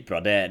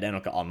keepere, det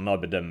noe annet å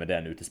bedømme det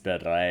enn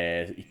utespillere.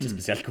 Jeg ikke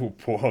spesielt god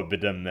på å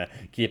bedømme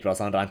keepere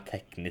sånn rent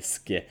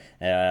teknisk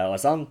og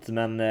sant,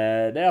 men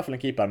det I hvert fall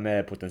en keeper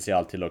med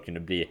potensial til å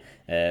kunne bli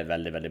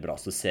veldig, veldig bra.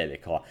 Så ser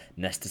vi hva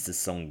neste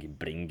sesong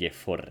bringer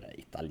for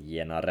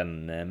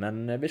italieneren.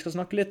 Men vi skal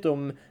snakke litt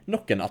om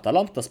nok en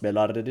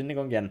Atalanta-spiller, denne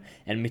gangen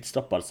en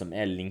midtstopper som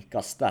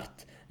linket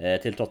sterkt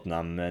til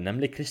Tottenham,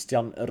 nemlig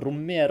Christian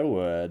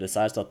Romero. Det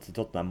sies at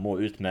Tottenham må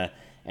ut med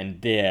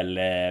en del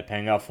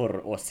penger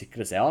for å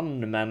sikre seg han,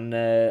 men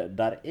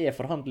der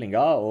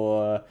forhandlinger,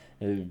 og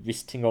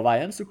hvis ting går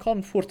veien, så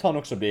kan fort han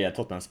også bli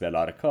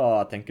Tottenham-spiller.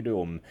 Hva tenker du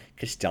om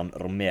Christian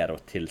Romero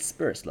til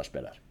Spurs,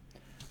 Lars-spiller?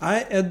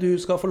 Nei, du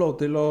skal få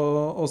lov til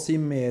å si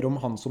mer om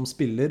han som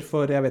spiller,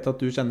 for jeg vet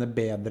at du kjenner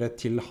bedre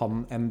til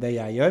han enn det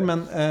jeg gjør,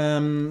 men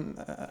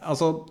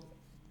altså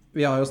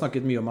vi har jo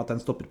snakket mye om at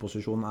den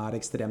stopperposisjonen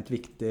ekstremt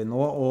viktig nå,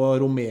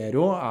 og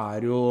Romero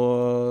jo,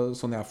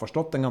 sånn jeg har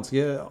forstått, en ganske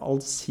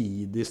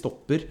allsidig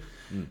stopper,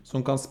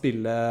 som kan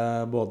spille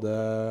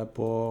både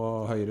på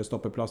høyre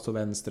stoppeplass og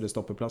venstre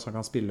stoppeplass. Han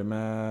kan spille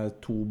med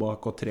 2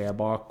 bak og 3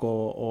 bak,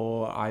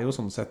 og jo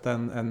sånn sett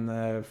en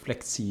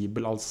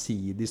fleksibel,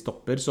 allsidig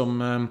stopper som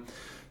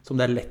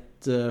det lett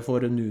for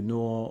Nuno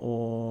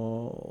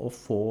å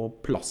få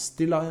plass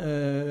til,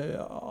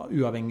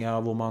 uavhengig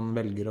av hvor man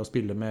velger å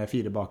spille med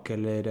 4 bak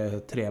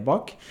eller 3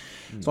 bak.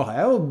 Så har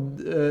jeg jo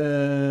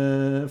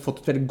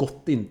fått et veldig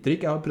godt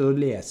inntrykk. Jeg har prøvd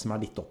å lese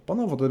meg litt opp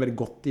han, og fått et veldig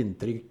godt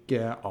inntrykk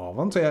av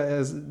han. Så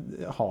jeg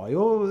har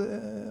jo,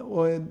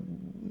 og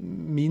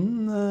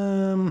min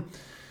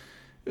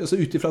så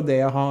utifra det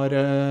jeg har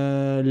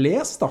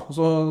lest da,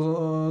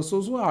 så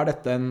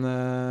dette en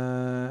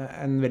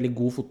veldig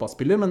god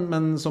fotballspiller,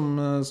 men som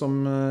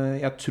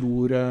jeg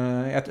tror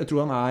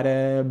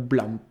han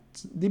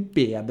blant de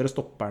bedre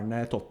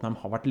stopperne Tottenham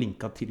har vært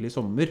linket til i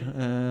sommer.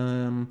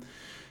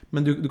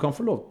 Men du kan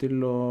få lov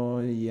til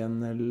å gi en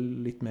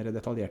litt mer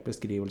detaljert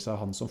beskrivelse av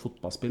han som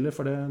fotballspiller,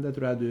 for det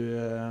tror jeg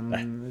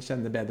du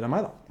kjenner bedre enn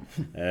meg da.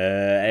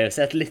 Jeg har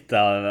sett litt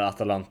av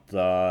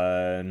Atalanta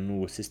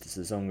nå siste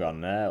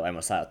sesongene, og jeg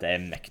må si at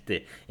jeg mektig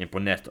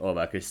imponert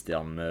over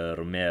Christian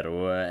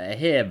Romero. Jeg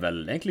har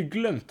vel egentlig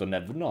glemt å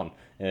nevne han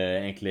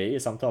egentlig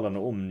i samtalene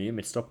om nye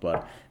midtstopper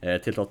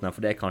til Tottenham,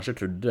 fordi jeg kanskje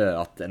trodde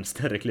at en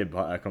større klubb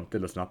kom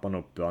til å snappe han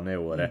opp. Han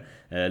jo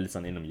litt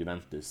sånn innom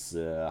Juventus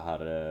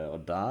her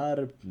og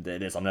der.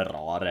 Det sånne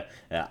rare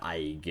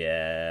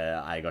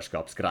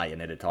eierskapsgreier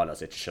nede i Italia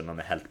som jeg ikke skjønner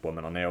meg helt på,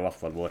 men han jo i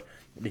hvert fall vært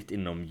litt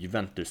innom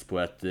Juventus på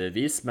et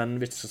vis. Men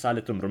hvis jeg skal si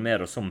litt om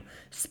Romero som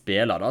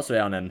spiller da, så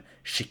han en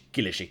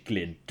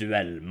skikkelig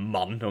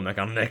duellmann, om jeg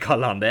kan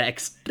kalle han det.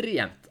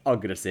 Ekstremt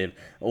aggressiv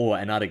og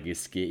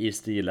energisk i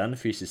stilen,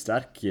 fysisk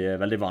sterk,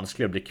 veldig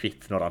vanskelig å bli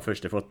kvitt når han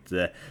først har fått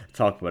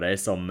tak på deg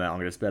som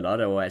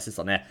angrepsspiller, og jeg synes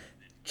han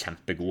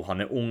kjempegod.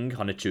 Han ung,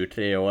 han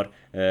 23 år,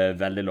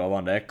 veldig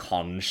lovende,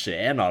 kanskje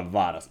en av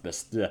verdens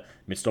beste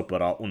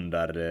midtstoppere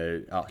under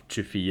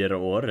 24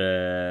 år.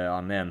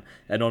 Han en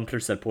enorm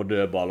trussel på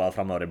dødballer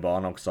fremover i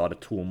banen, også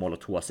hadde 2 mål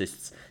og 2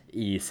 assists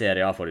i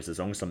Serie A forrige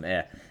sesong, som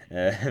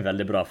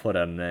veldig bra for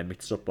en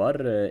midtstopper.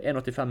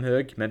 1,85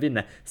 høy, men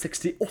vinner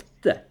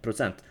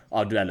 68%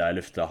 av dueller i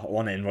lufta,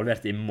 og han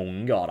involvert i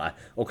mange av dem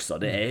også.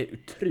 Det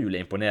utrolig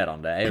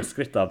imponerende. Jeg har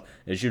skrytt av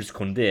Jules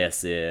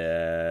Condés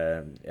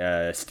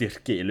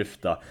styrke i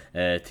lufta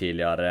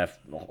tidligere.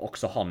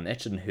 Også han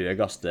ikke den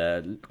høyeste,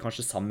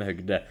 kanskje samme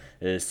høgde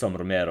som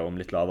Romero, om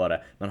litt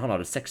lavere, men han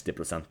hadde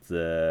 60%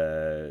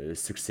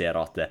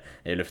 suksessrate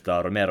i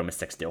lufta. Romero med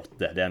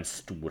 68, det en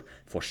stor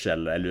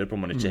forskjell. Jeg lurer på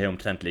om han ikke har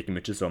omtrent like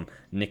mye som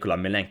Nikola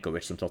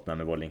Milenkovic, som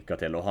Tottenham var linket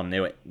til, og han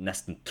jo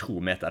nesten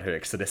 2 meter høy,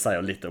 så det sier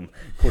jo litt om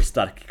hvor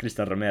sterk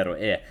Christian Romero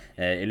i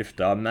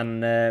lufta.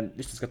 Men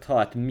hvis du skal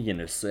ta et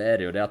minus, så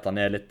det jo det at han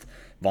litt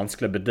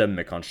vanskelig å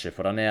bedømme kanskje,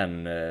 for han en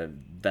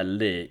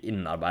veldig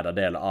innarbeidet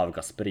del av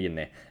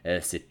Gasperini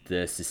sitt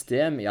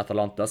system i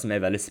Atalanta, som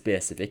veldig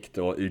spesifikt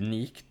og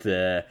unikt,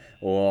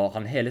 og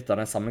han har litt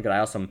av den samme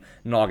greia som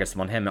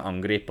Nagelsmann har med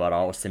angripere,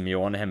 og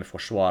Simeone har med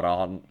forsvarere.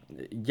 Han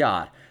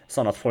gjør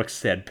sånn at folk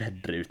ser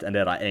bedre ut enn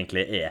det de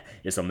egentlig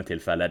i samme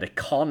tilfelle. Det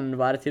kan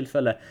være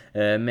tilfelle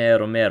med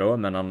Romero,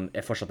 men han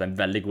fortsatt en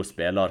veldig god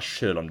spiller,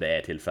 selv om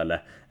det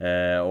tilfelle.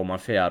 Og man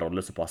får en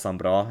rolle som passer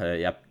han bra.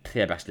 I en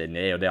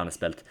trebackslinje jo det han har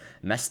spilt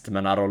mest,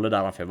 men en rolle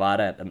der han får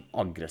være den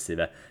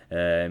aggressive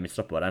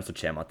midtstopperen som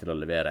kommer til å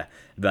levere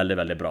veldig,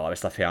 veldig bra.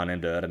 Hvis han får han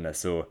inn dørene,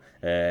 så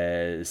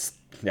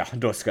ja,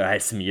 da skal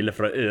jeg smile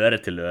fra øre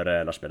til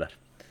øre, Lars Peder.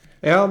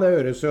 Ja, det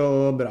høres jo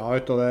bra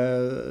ut, og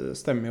det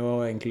stemmer jo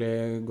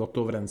egentlig godt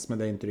overens med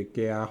det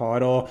inntrykket jeg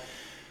har. Og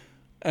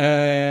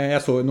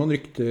jeg så jo noen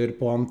rykter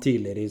på han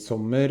tidligere i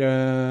sommer,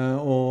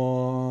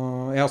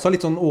 og jeg er også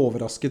litt sånn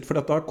overrasket, for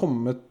det har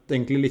kommet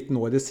egentlig litt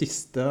nå i det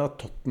siste at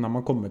Tottenham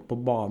har kommet på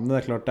banen. Det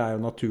er klart det er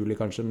jo naturlig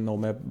kanskje nå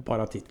med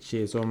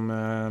Paratici som,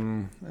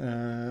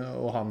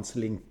 og hans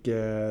link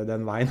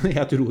den veien.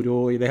 Jeg tror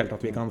jo i det hele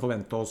tatt vi kan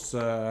forvente oss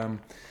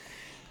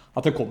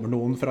at det kommer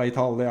noen fra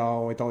Italia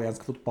og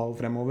italiensk fotball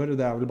fremover.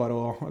 Det er vel bare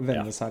å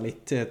venne seg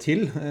litt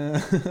til.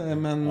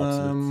 Men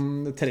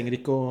det trenger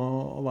ikke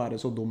å være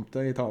så dumt.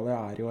 Italia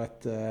er jo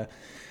et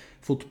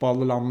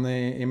fotballland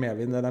i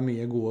medvind. Det er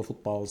mye gode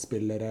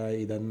fotballspillere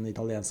i den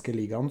italienske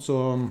ligaen, så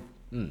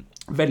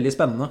veldig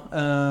spennende.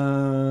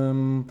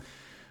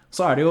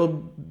 Så er det jo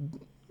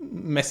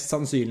mest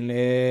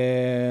sannsynlig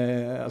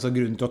altså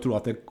grunnen til å tro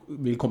at det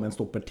vil komme en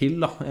stopper til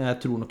da. Jeg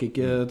tror nok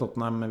ikke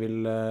Tottenham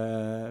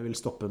vil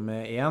stoppe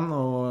med en,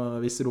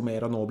 og hvis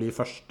Romero nå blir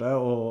første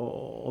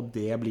og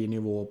det blir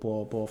nivået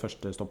på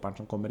første stopperen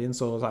som kommer inn,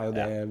 så er jo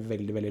det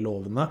veldig, veldig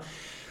lovende.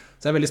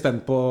 Så jeg er veldig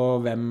spent på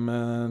hvem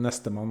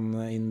nestemann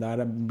inn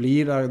der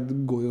blir. Det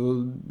går jo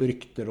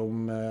rykter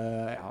om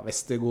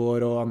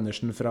Vestergaard og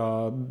Andersen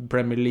fra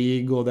Premier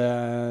League, og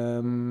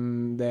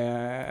det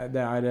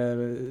er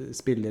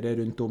spillere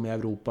rundt om i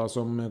Europa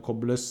som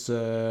kobles.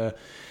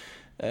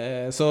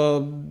 Så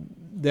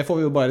det får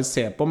vi jo bare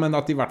se på, men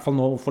at de i hvert fall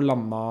nå får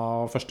landa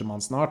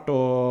førstemann snart,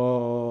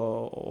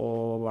 og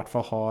i hvert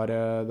fall har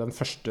den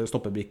første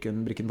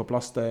stoppebrikken på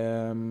plass,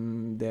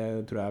 det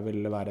tror jeg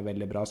vil være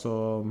veldig bra. Så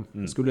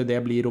skulle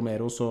det bli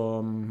Romero, så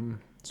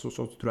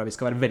tror jeg vi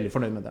skal være veldig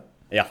fornøyd med det.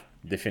 Ja,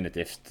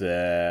 definitivt.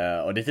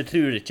 Og dette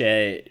tror ikke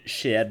jeg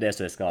skjer det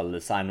som jeg skal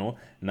si nå,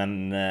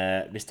 men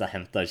hvis jeg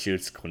henter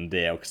Jules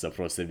Koundé også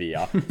fra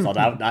Sevilla, så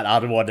det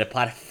hadde vært det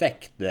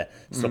perfekte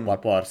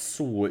stopperpar,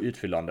 så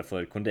utfyllende,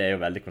 for Koundé er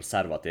jo veldig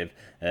konservativ,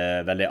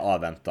 veldig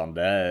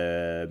avventende,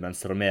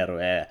 mens Romero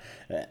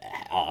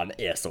han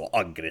er så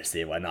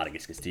aggressiv og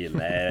energisk i stilen.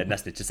 Jeg har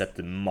nesten ikke sett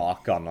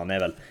maken. Han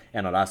er vel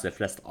en av de som er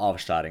flest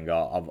avskjæringer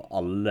av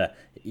alle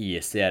i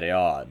Serie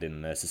A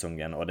denne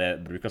sesongen, og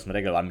det bruker som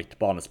regel å være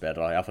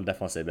midtbanespillere, i hvert fall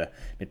defensive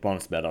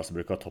midtbanespillere som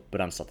bruker å toppe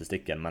den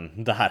statistikken, men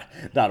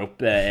der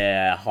oppe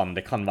han.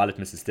 Det kan være litt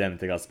med systemet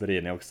til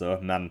Gasperini også,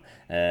 men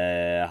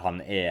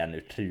han er en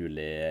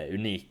utrolig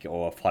unik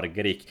og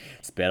fargerik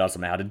spiller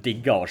som jeg hadde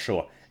digget å se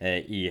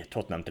i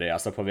Tottenham-trøya.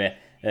 Så får vi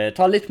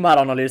ta litt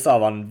mer analyse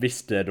av han hvis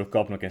det dukker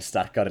opp noen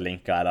sterkere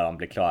linker, eller han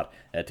blir klar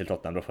til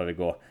Tottenham. Da får vi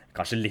gå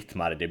kanskje litt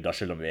mer i dybda,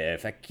 selv om vi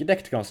fikk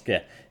dekt ganske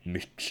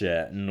mye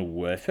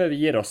nå. Før vi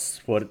gir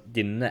oss for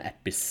denne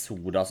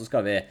episoden, så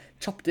skal vi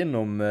kjapt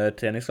innom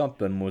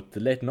treningskampen mot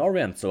Leyton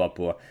Orient som var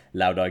på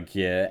lørdag.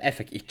 Jeg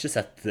fikk ikke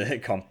sett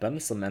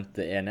kampen som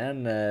endte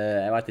 1-1.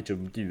 Jeg vet ikke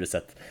om du har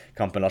sett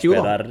kampen, Lars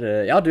Peder.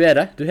 Ja, du er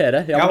det.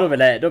 Ja, men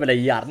da vil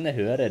jeg gjerne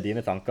høre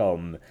dine tanker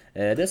om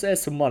det som er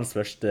sommerens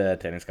første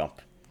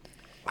treningskamp.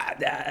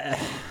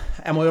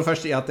 Jeg må jo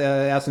først si at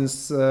jeg synes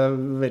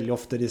veldig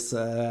ofte i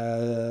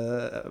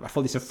hvert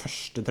fall disse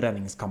første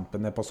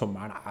treningskampene på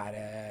sommeren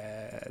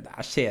det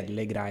er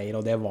kjedelige greier,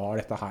 og det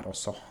var dette her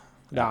også.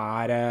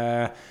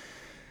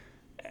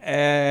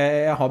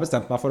 Jeg har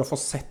bestemt meg for å få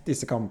sett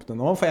disse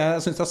kampene nå, for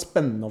jeg synes det er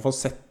spennende å få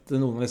sett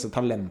noen av disse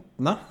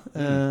talentene.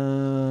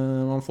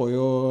 Man får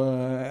jo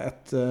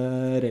et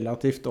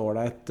relativt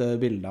ålreit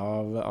bilde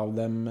av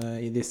dem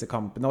i disse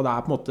kampene, og det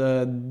er på en måte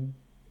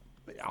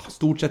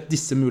stort sett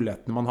disse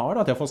mulighetene man har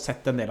da, til å få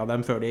sett en del av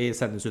dem før de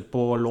sendes ut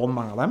på lån,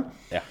 mange av dem.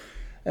 Ja.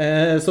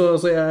 Så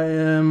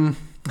jeg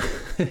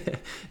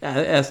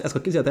skal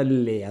ikke si at jeg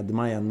led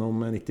meg gjennom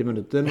 90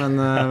 minutter, men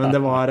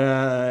det var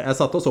jeg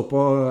satt og så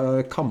på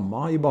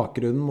Kamma i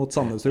bakgrunnen mot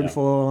Sandnes Ulf,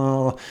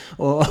 og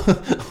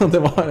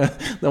det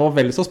var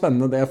vel så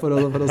spennende det, for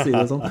å si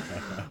det sånn.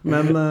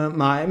 Men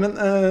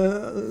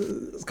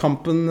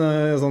kampen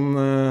sånn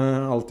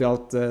alt i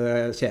alt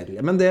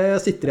kjedelig. Men det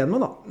jeg sitter igjen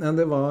med da,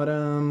 det var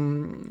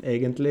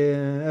egentlig,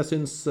 jeg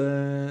synes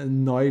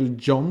Nile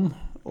John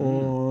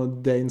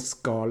og Dane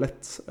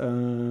Scarlett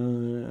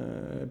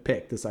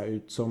pekte seg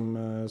ut som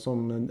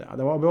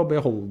det var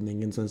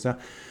beholdningen, synes jeg.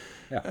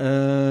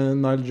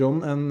 Nile John,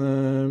 en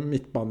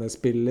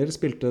midtbanespiller,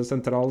 spilte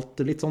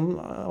sentralt litt sånn,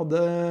 hadde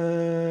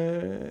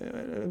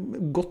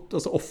godt,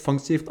 altså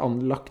offensivt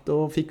anlagt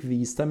og fikk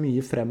vist seg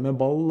mye frem med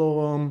ball,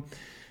 og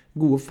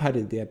gode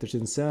ferdigheter,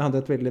 synes jeg.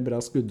 Hadde et veldig bra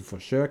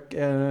skuddforsøk.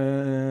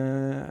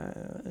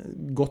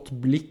 Godt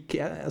blikk.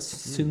 Jeg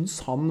synes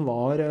han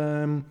var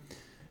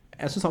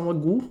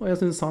god, og jeg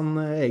synes han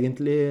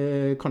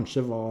egentlig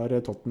kanskje var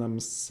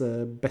Tottenhams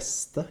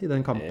beste i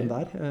den kampen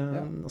der.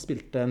 Han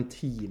spilte en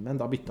time,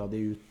 da bytta de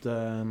ut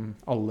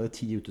alle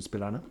 10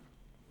 utespillerne.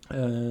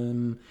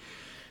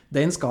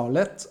 Dane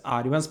Scarlett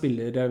er jo en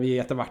spiller vi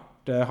etter hvert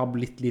har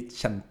blitt litt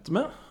kjent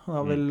med. Han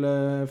har vel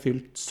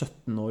fylt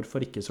 17 år for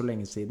ikke så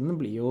lenge siden.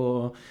 Blir jo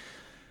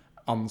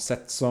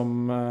ansett som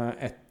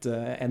et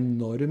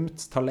enormt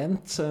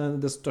talent.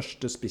 Det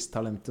største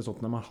spisstalentet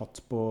Tottenham har hatt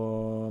på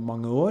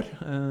mange år.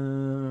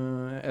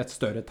 Et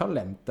større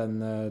talent enn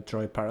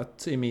Troy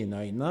Parrott i mine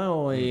øyne,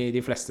 og i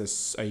de flestes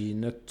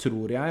øyne,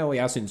 tror jeg. Og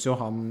jeg synes jo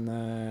han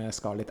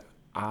Scarlett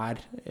er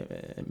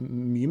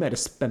mye mer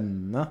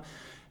spennende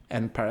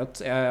enn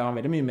Parrott. Jeg har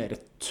veldig mye mer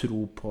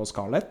tro på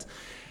Scarlett.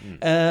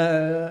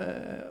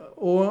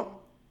 Og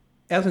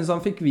jeg synes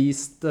han fikk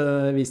vist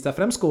deg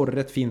frem, skårer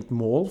et fint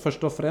mål,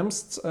 først og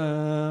fremst.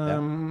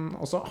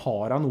 Og så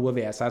har han noe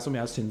ved seg som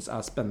jeg synes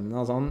er spennende.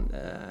 Altså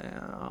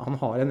han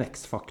har en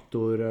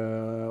X-faktor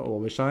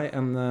over seg,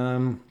 en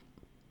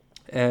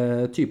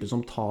type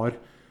som tar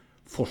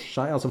for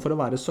seg, altså for å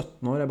være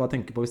 17 år, jeg bare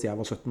tenker på hvis jeg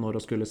var 17 år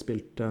og skulle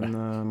spilt en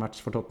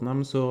match for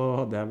Tottenham, så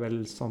hadde jeg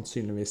vel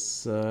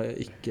sannsynligvis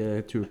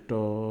ikke turt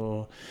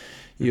å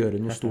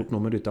gjøre noe stort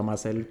nummer ut av meg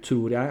selv,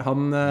 tror jeg.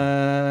 Han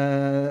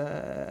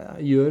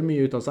gjør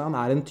mye ut av seg, han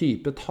er en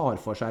type, tar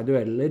for seg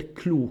dueller,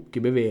 kloke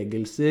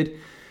bevegelser,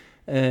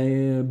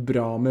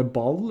 bra med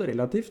ball,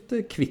 relativt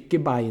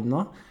kvikke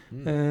beina,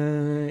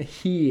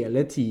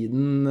 hele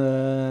tiden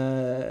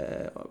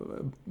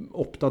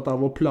opptatt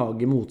av å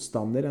plage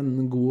motstander,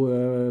 en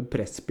god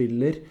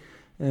presspiller.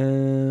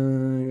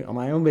 Han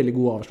er jo en veldig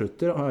god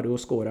avslutter, har jo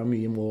skåret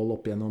mye mål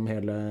opp gjennom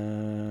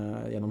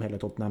hele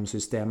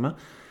Tottenham-systemet.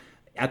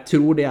 Jeg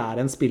tror det er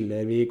en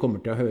spiller vi kommer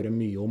til å høre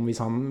mye om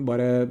hvis han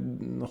bare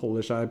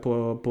holder seg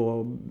på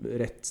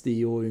rett sti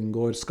og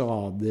unngår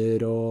skader,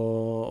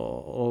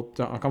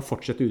 og han kan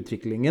fortsette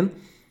utviklingen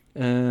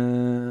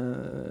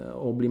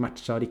og bli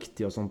matchet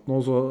riktig og sånt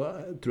nå, så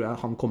tror jeg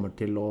han kommer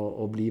til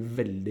å bli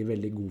veldig,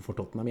 veldig god for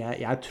Tottenham.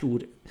 Jeg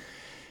tror,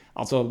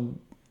 altså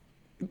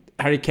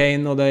Harry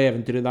Kane og det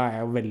eventyret der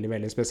er jo veldig,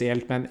 veldig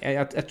spesielt, men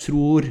jeg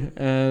tror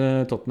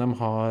Tottenham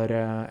har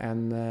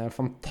en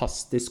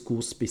fantastisk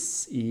god spiss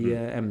i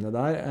emnet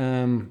der.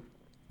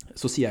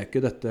 Så sier jeg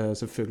ikke dette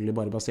selvfølgelig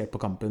bare basert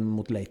på kampen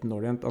mot Leyton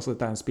Orient. Altså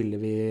dette er en spiller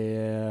vi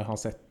har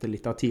sett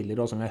litt av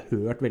tidligere, og som vi har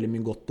hørt veldig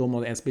mye godt om, og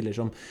det er en spiller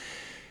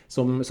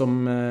som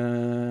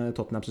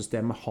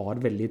Tottenham-systemet har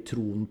veldig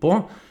troen på.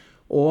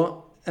 Og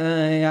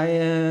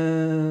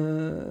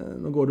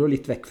nå går det jo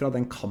litt vekk fra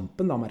den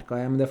kampen da,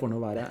 merket jeg, men det får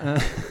noe være.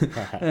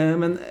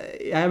 Men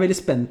jeg er veldig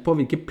spent på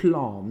hvilke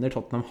planer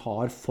Tottenham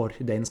har for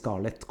Dane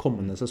Scarlett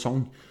kommende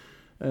sesong.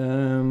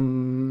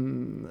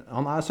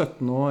 Han er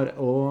 17 år,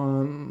 og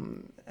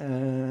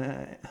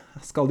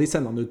skal de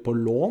sende han ut på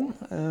lån,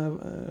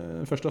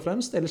 først og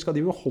fremst, eller skal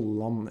de beholde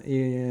han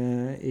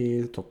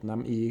i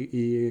Tottenham,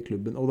 i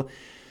klubben? Og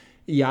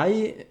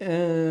jeg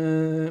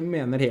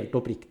mener helt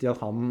oppriktig at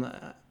han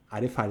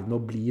er i ferd med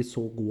å bli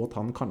så god at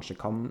han kanskje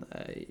kan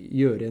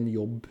gjøre en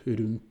jobb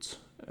rundt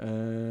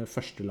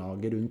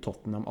førstelaget, rundt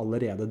Tottenham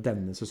allerede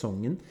denne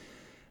sesongen.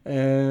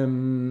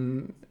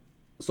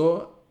 Så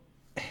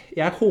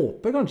jeg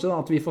håper kanskje da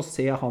at vi får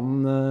se han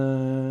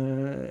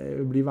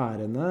bli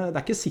værende. Det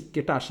er ikke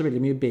sikkert det er så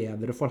veldig mye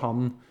bedre for han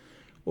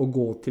å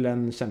gå til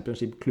en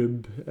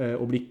championship-klubb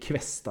og bli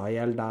kvesta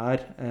ihjel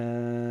der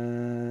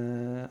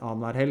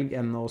annenhver helg,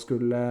 enn å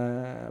skulle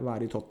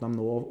være i Tottenham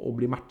nå og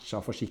bli matchet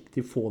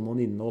forsiktig, få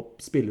noen inne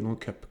og spille noen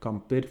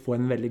cupkamper, få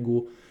en veldig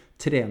god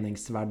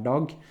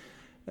treningshverdag.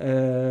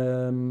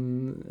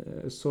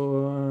 Så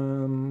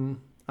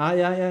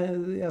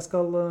jeg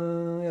skal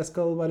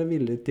være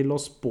villig til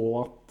å spå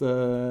at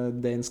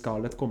Dane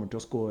Scarlett kommer til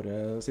å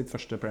skåre sitt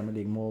første Premier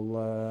League-mål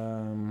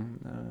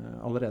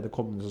allerede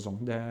kommende sesong.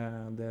 Det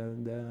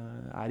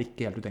er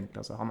ikke helt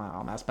utenkelig. Altså.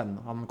 Han er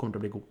spennende. Han kommer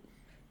til å bli god.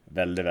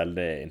 Veldig,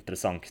 veldig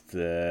interessant.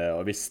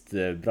 Og hvis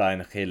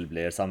Bryan Gil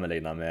blir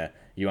sammenlignet med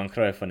Johan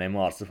Cruyff og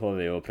Neymar, så får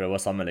vi jo prøve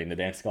å sammenligne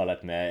Dane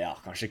Scarlett med,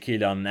 kanskje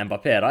Kylian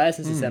Mbappé da. Jeg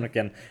synes jeg ser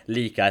noen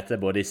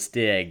likheter både i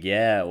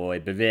steget og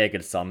i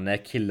bevegelsene,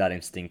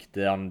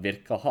 killerinstinktet. Han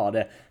virker å ha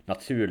det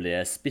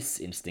naturlige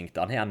spissinstinktet.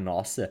 Han har en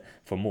nase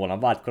for mål.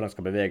 Han vet hvordan han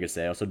skal bevege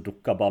seg, og så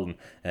dukker ballen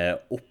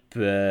opp.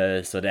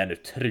 Så det er en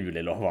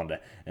utrolig lovende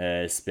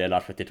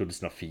spiller, født i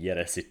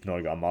 2004, 17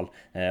 år gammel.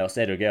 Og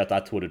så er det jo gøy at de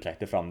to du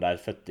trekte frem, de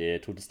er født i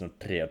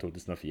 2003 og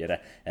 2004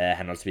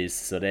 henholdsvis.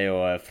 Så det er jo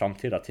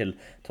fremtiden til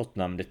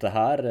Tottenham dette her.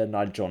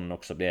 Nile John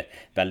også blir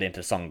veldig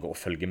interessant å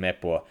følge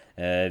med på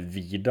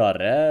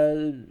videre.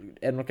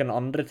 Er det noen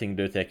andre ting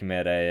du tar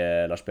med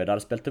deg, Lars Peder?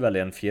 Du spilte vel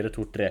i en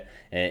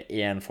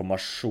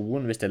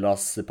 4-2-3-1-formasjon, hvis jeg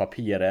las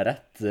papiret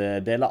rett.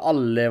 Dele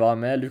Alli var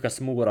med, Lucas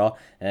Moura,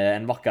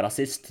 en vakker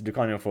assist. Du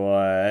kan jo få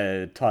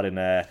ta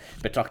dine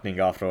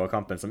betraktninger fra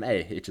kampen som jeg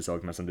ikke så,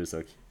 men som du så.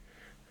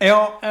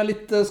 Ja, jeg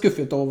litt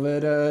skuffet over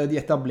de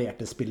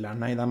etablerte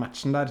spillerne i den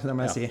matchen der, det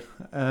må jeg si.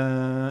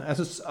 Jeg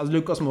synes altså,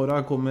 Lucas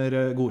Moura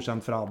kommer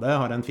godkjent fra det,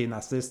 har en fin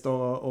assist,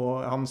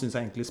 og han synes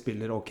jeg egentlig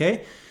spiller ok.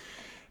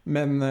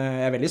 Men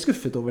jeg veldig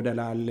skuffet over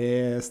Dele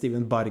Alli,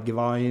 Steven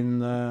Bergwijn,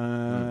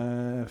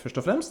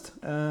 først og fremst.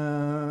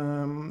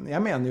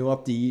 Jeg mener jo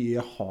at de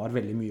har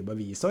veldig mye å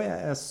bevise, og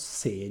jeg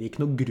ser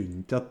ikke noe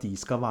grunn til at de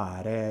skal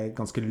være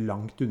ganske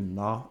langt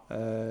unna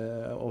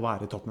å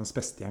være Tottenhams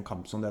beste i en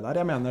kamp som det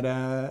der. Jeg mener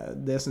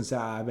det synes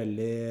jeg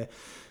veldig,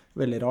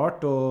 veldig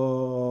rart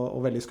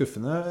og veldig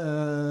skuffende.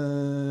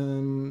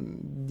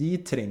 De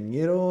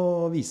trenger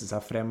å vise seg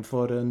frem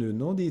for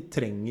Nuno. De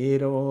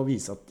trenger å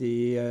vise at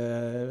de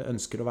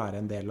ønsker å være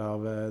en del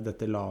av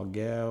dette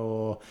laget,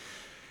 og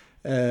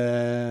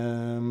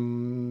jeg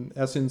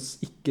synes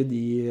ikke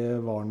de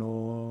var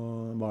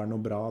noe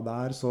bra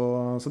der,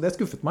 så det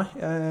skuffet meg.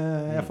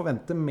 Jeg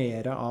forventer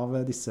mer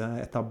av disse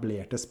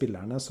etablerte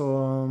spillerne, så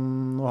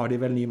nå har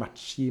de vel ny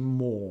match i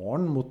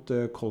morgen mot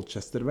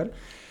Colchester, vel.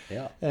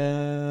 Ja.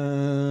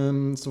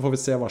 Så får vi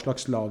se hva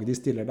slags lag de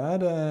stiller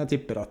der. Jeg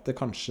tipper at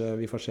kanskje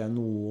vi får se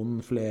noen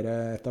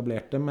flere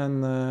etablerte,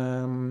 men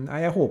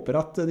jeg håper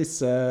at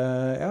disse,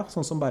 ja,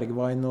 sånn som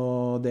Bergwijn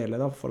og Dele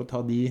da, for å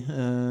ta de,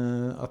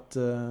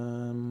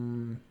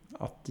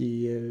 at de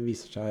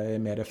viser seg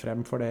mer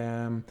frem, for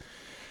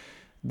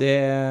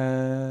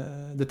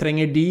det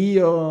trenger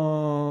de,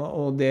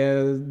 og det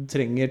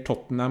trenger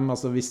Tottenham.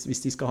 Altså hvis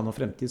de skal ha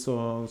noe fremtid,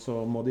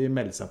 så må de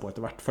melde seg på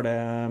etter hvert, for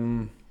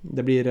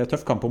det blir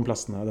tøff kamp om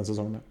plassene denne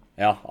sesongen.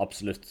 Ja,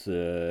 absolutt.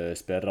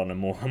 Spillerne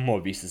må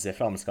vise seg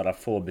frem. Skal de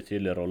få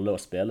betydelig rolle å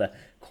spille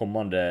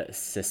kommende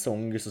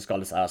sesong, så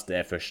skal det sies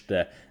det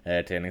første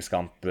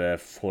treningskamp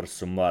for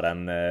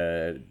sommeren.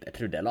 Jeg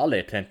tror Dele Alli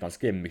har trent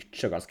ganske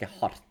mye og ganske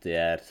hardt i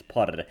et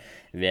par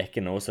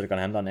veker nå, så det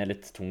kan hende han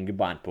litt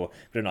tungebein på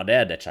grunn av det.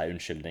 Det er ikke en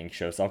unnskyldning,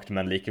 selvsagt,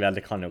 men likevel,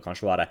 det kan jo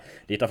kanskje være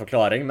litt av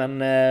forklaring. Men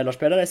Lars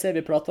Peder, jeg ser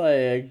vi prater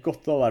i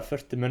godt over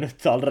 40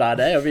 minutter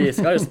allerede, og vi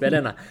skal jo spille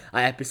inn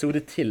en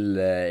episode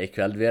til i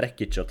kveld. Vi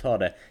rekker ikke å ta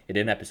det i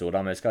denne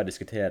episoden, men vi skal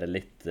diskutere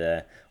litt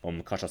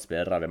om hva slags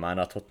spillere vi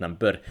mener at Tottenham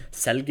bør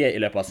selge i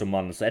løpet av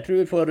sommeren. Så jeg tror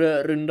vi får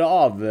runde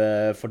av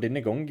for denne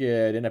gang.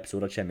 Denne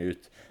episoden kommer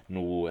ut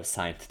nå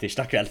sent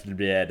tirsdag kveld.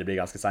 Det blir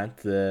ganske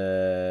sent.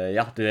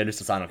 Ja, du har lyst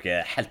til å si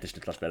noe helt til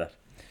slutt, Lars Peder?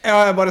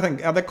 Ja, jeg bare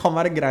tenker, ja, det kan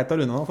være greit å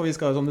runde nå, for vi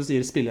skal, som du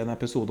sier, spille en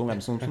episode om hvem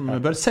som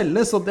bør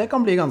selges, og det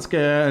kan bli ganske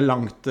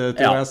langt,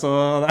 tror jeg, så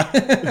det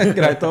er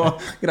greit å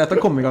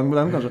komme i gang med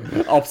den,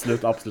 kanskje.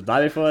 Absolutt.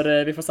 Nei,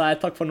 vi får si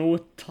takk for nå.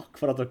 Takk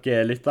for at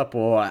dere lytter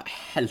på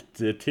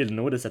helt til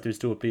nå. Det setter vi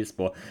stor pris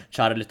på,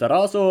 kjære lyttere.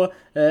 Så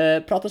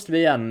prates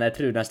vi igjen. Jeg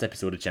tror neste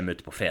episode kommer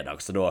ut på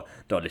fredag, så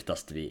da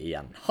lyttes vi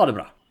igjen. Ha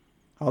det bra.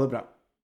 Ha det bra.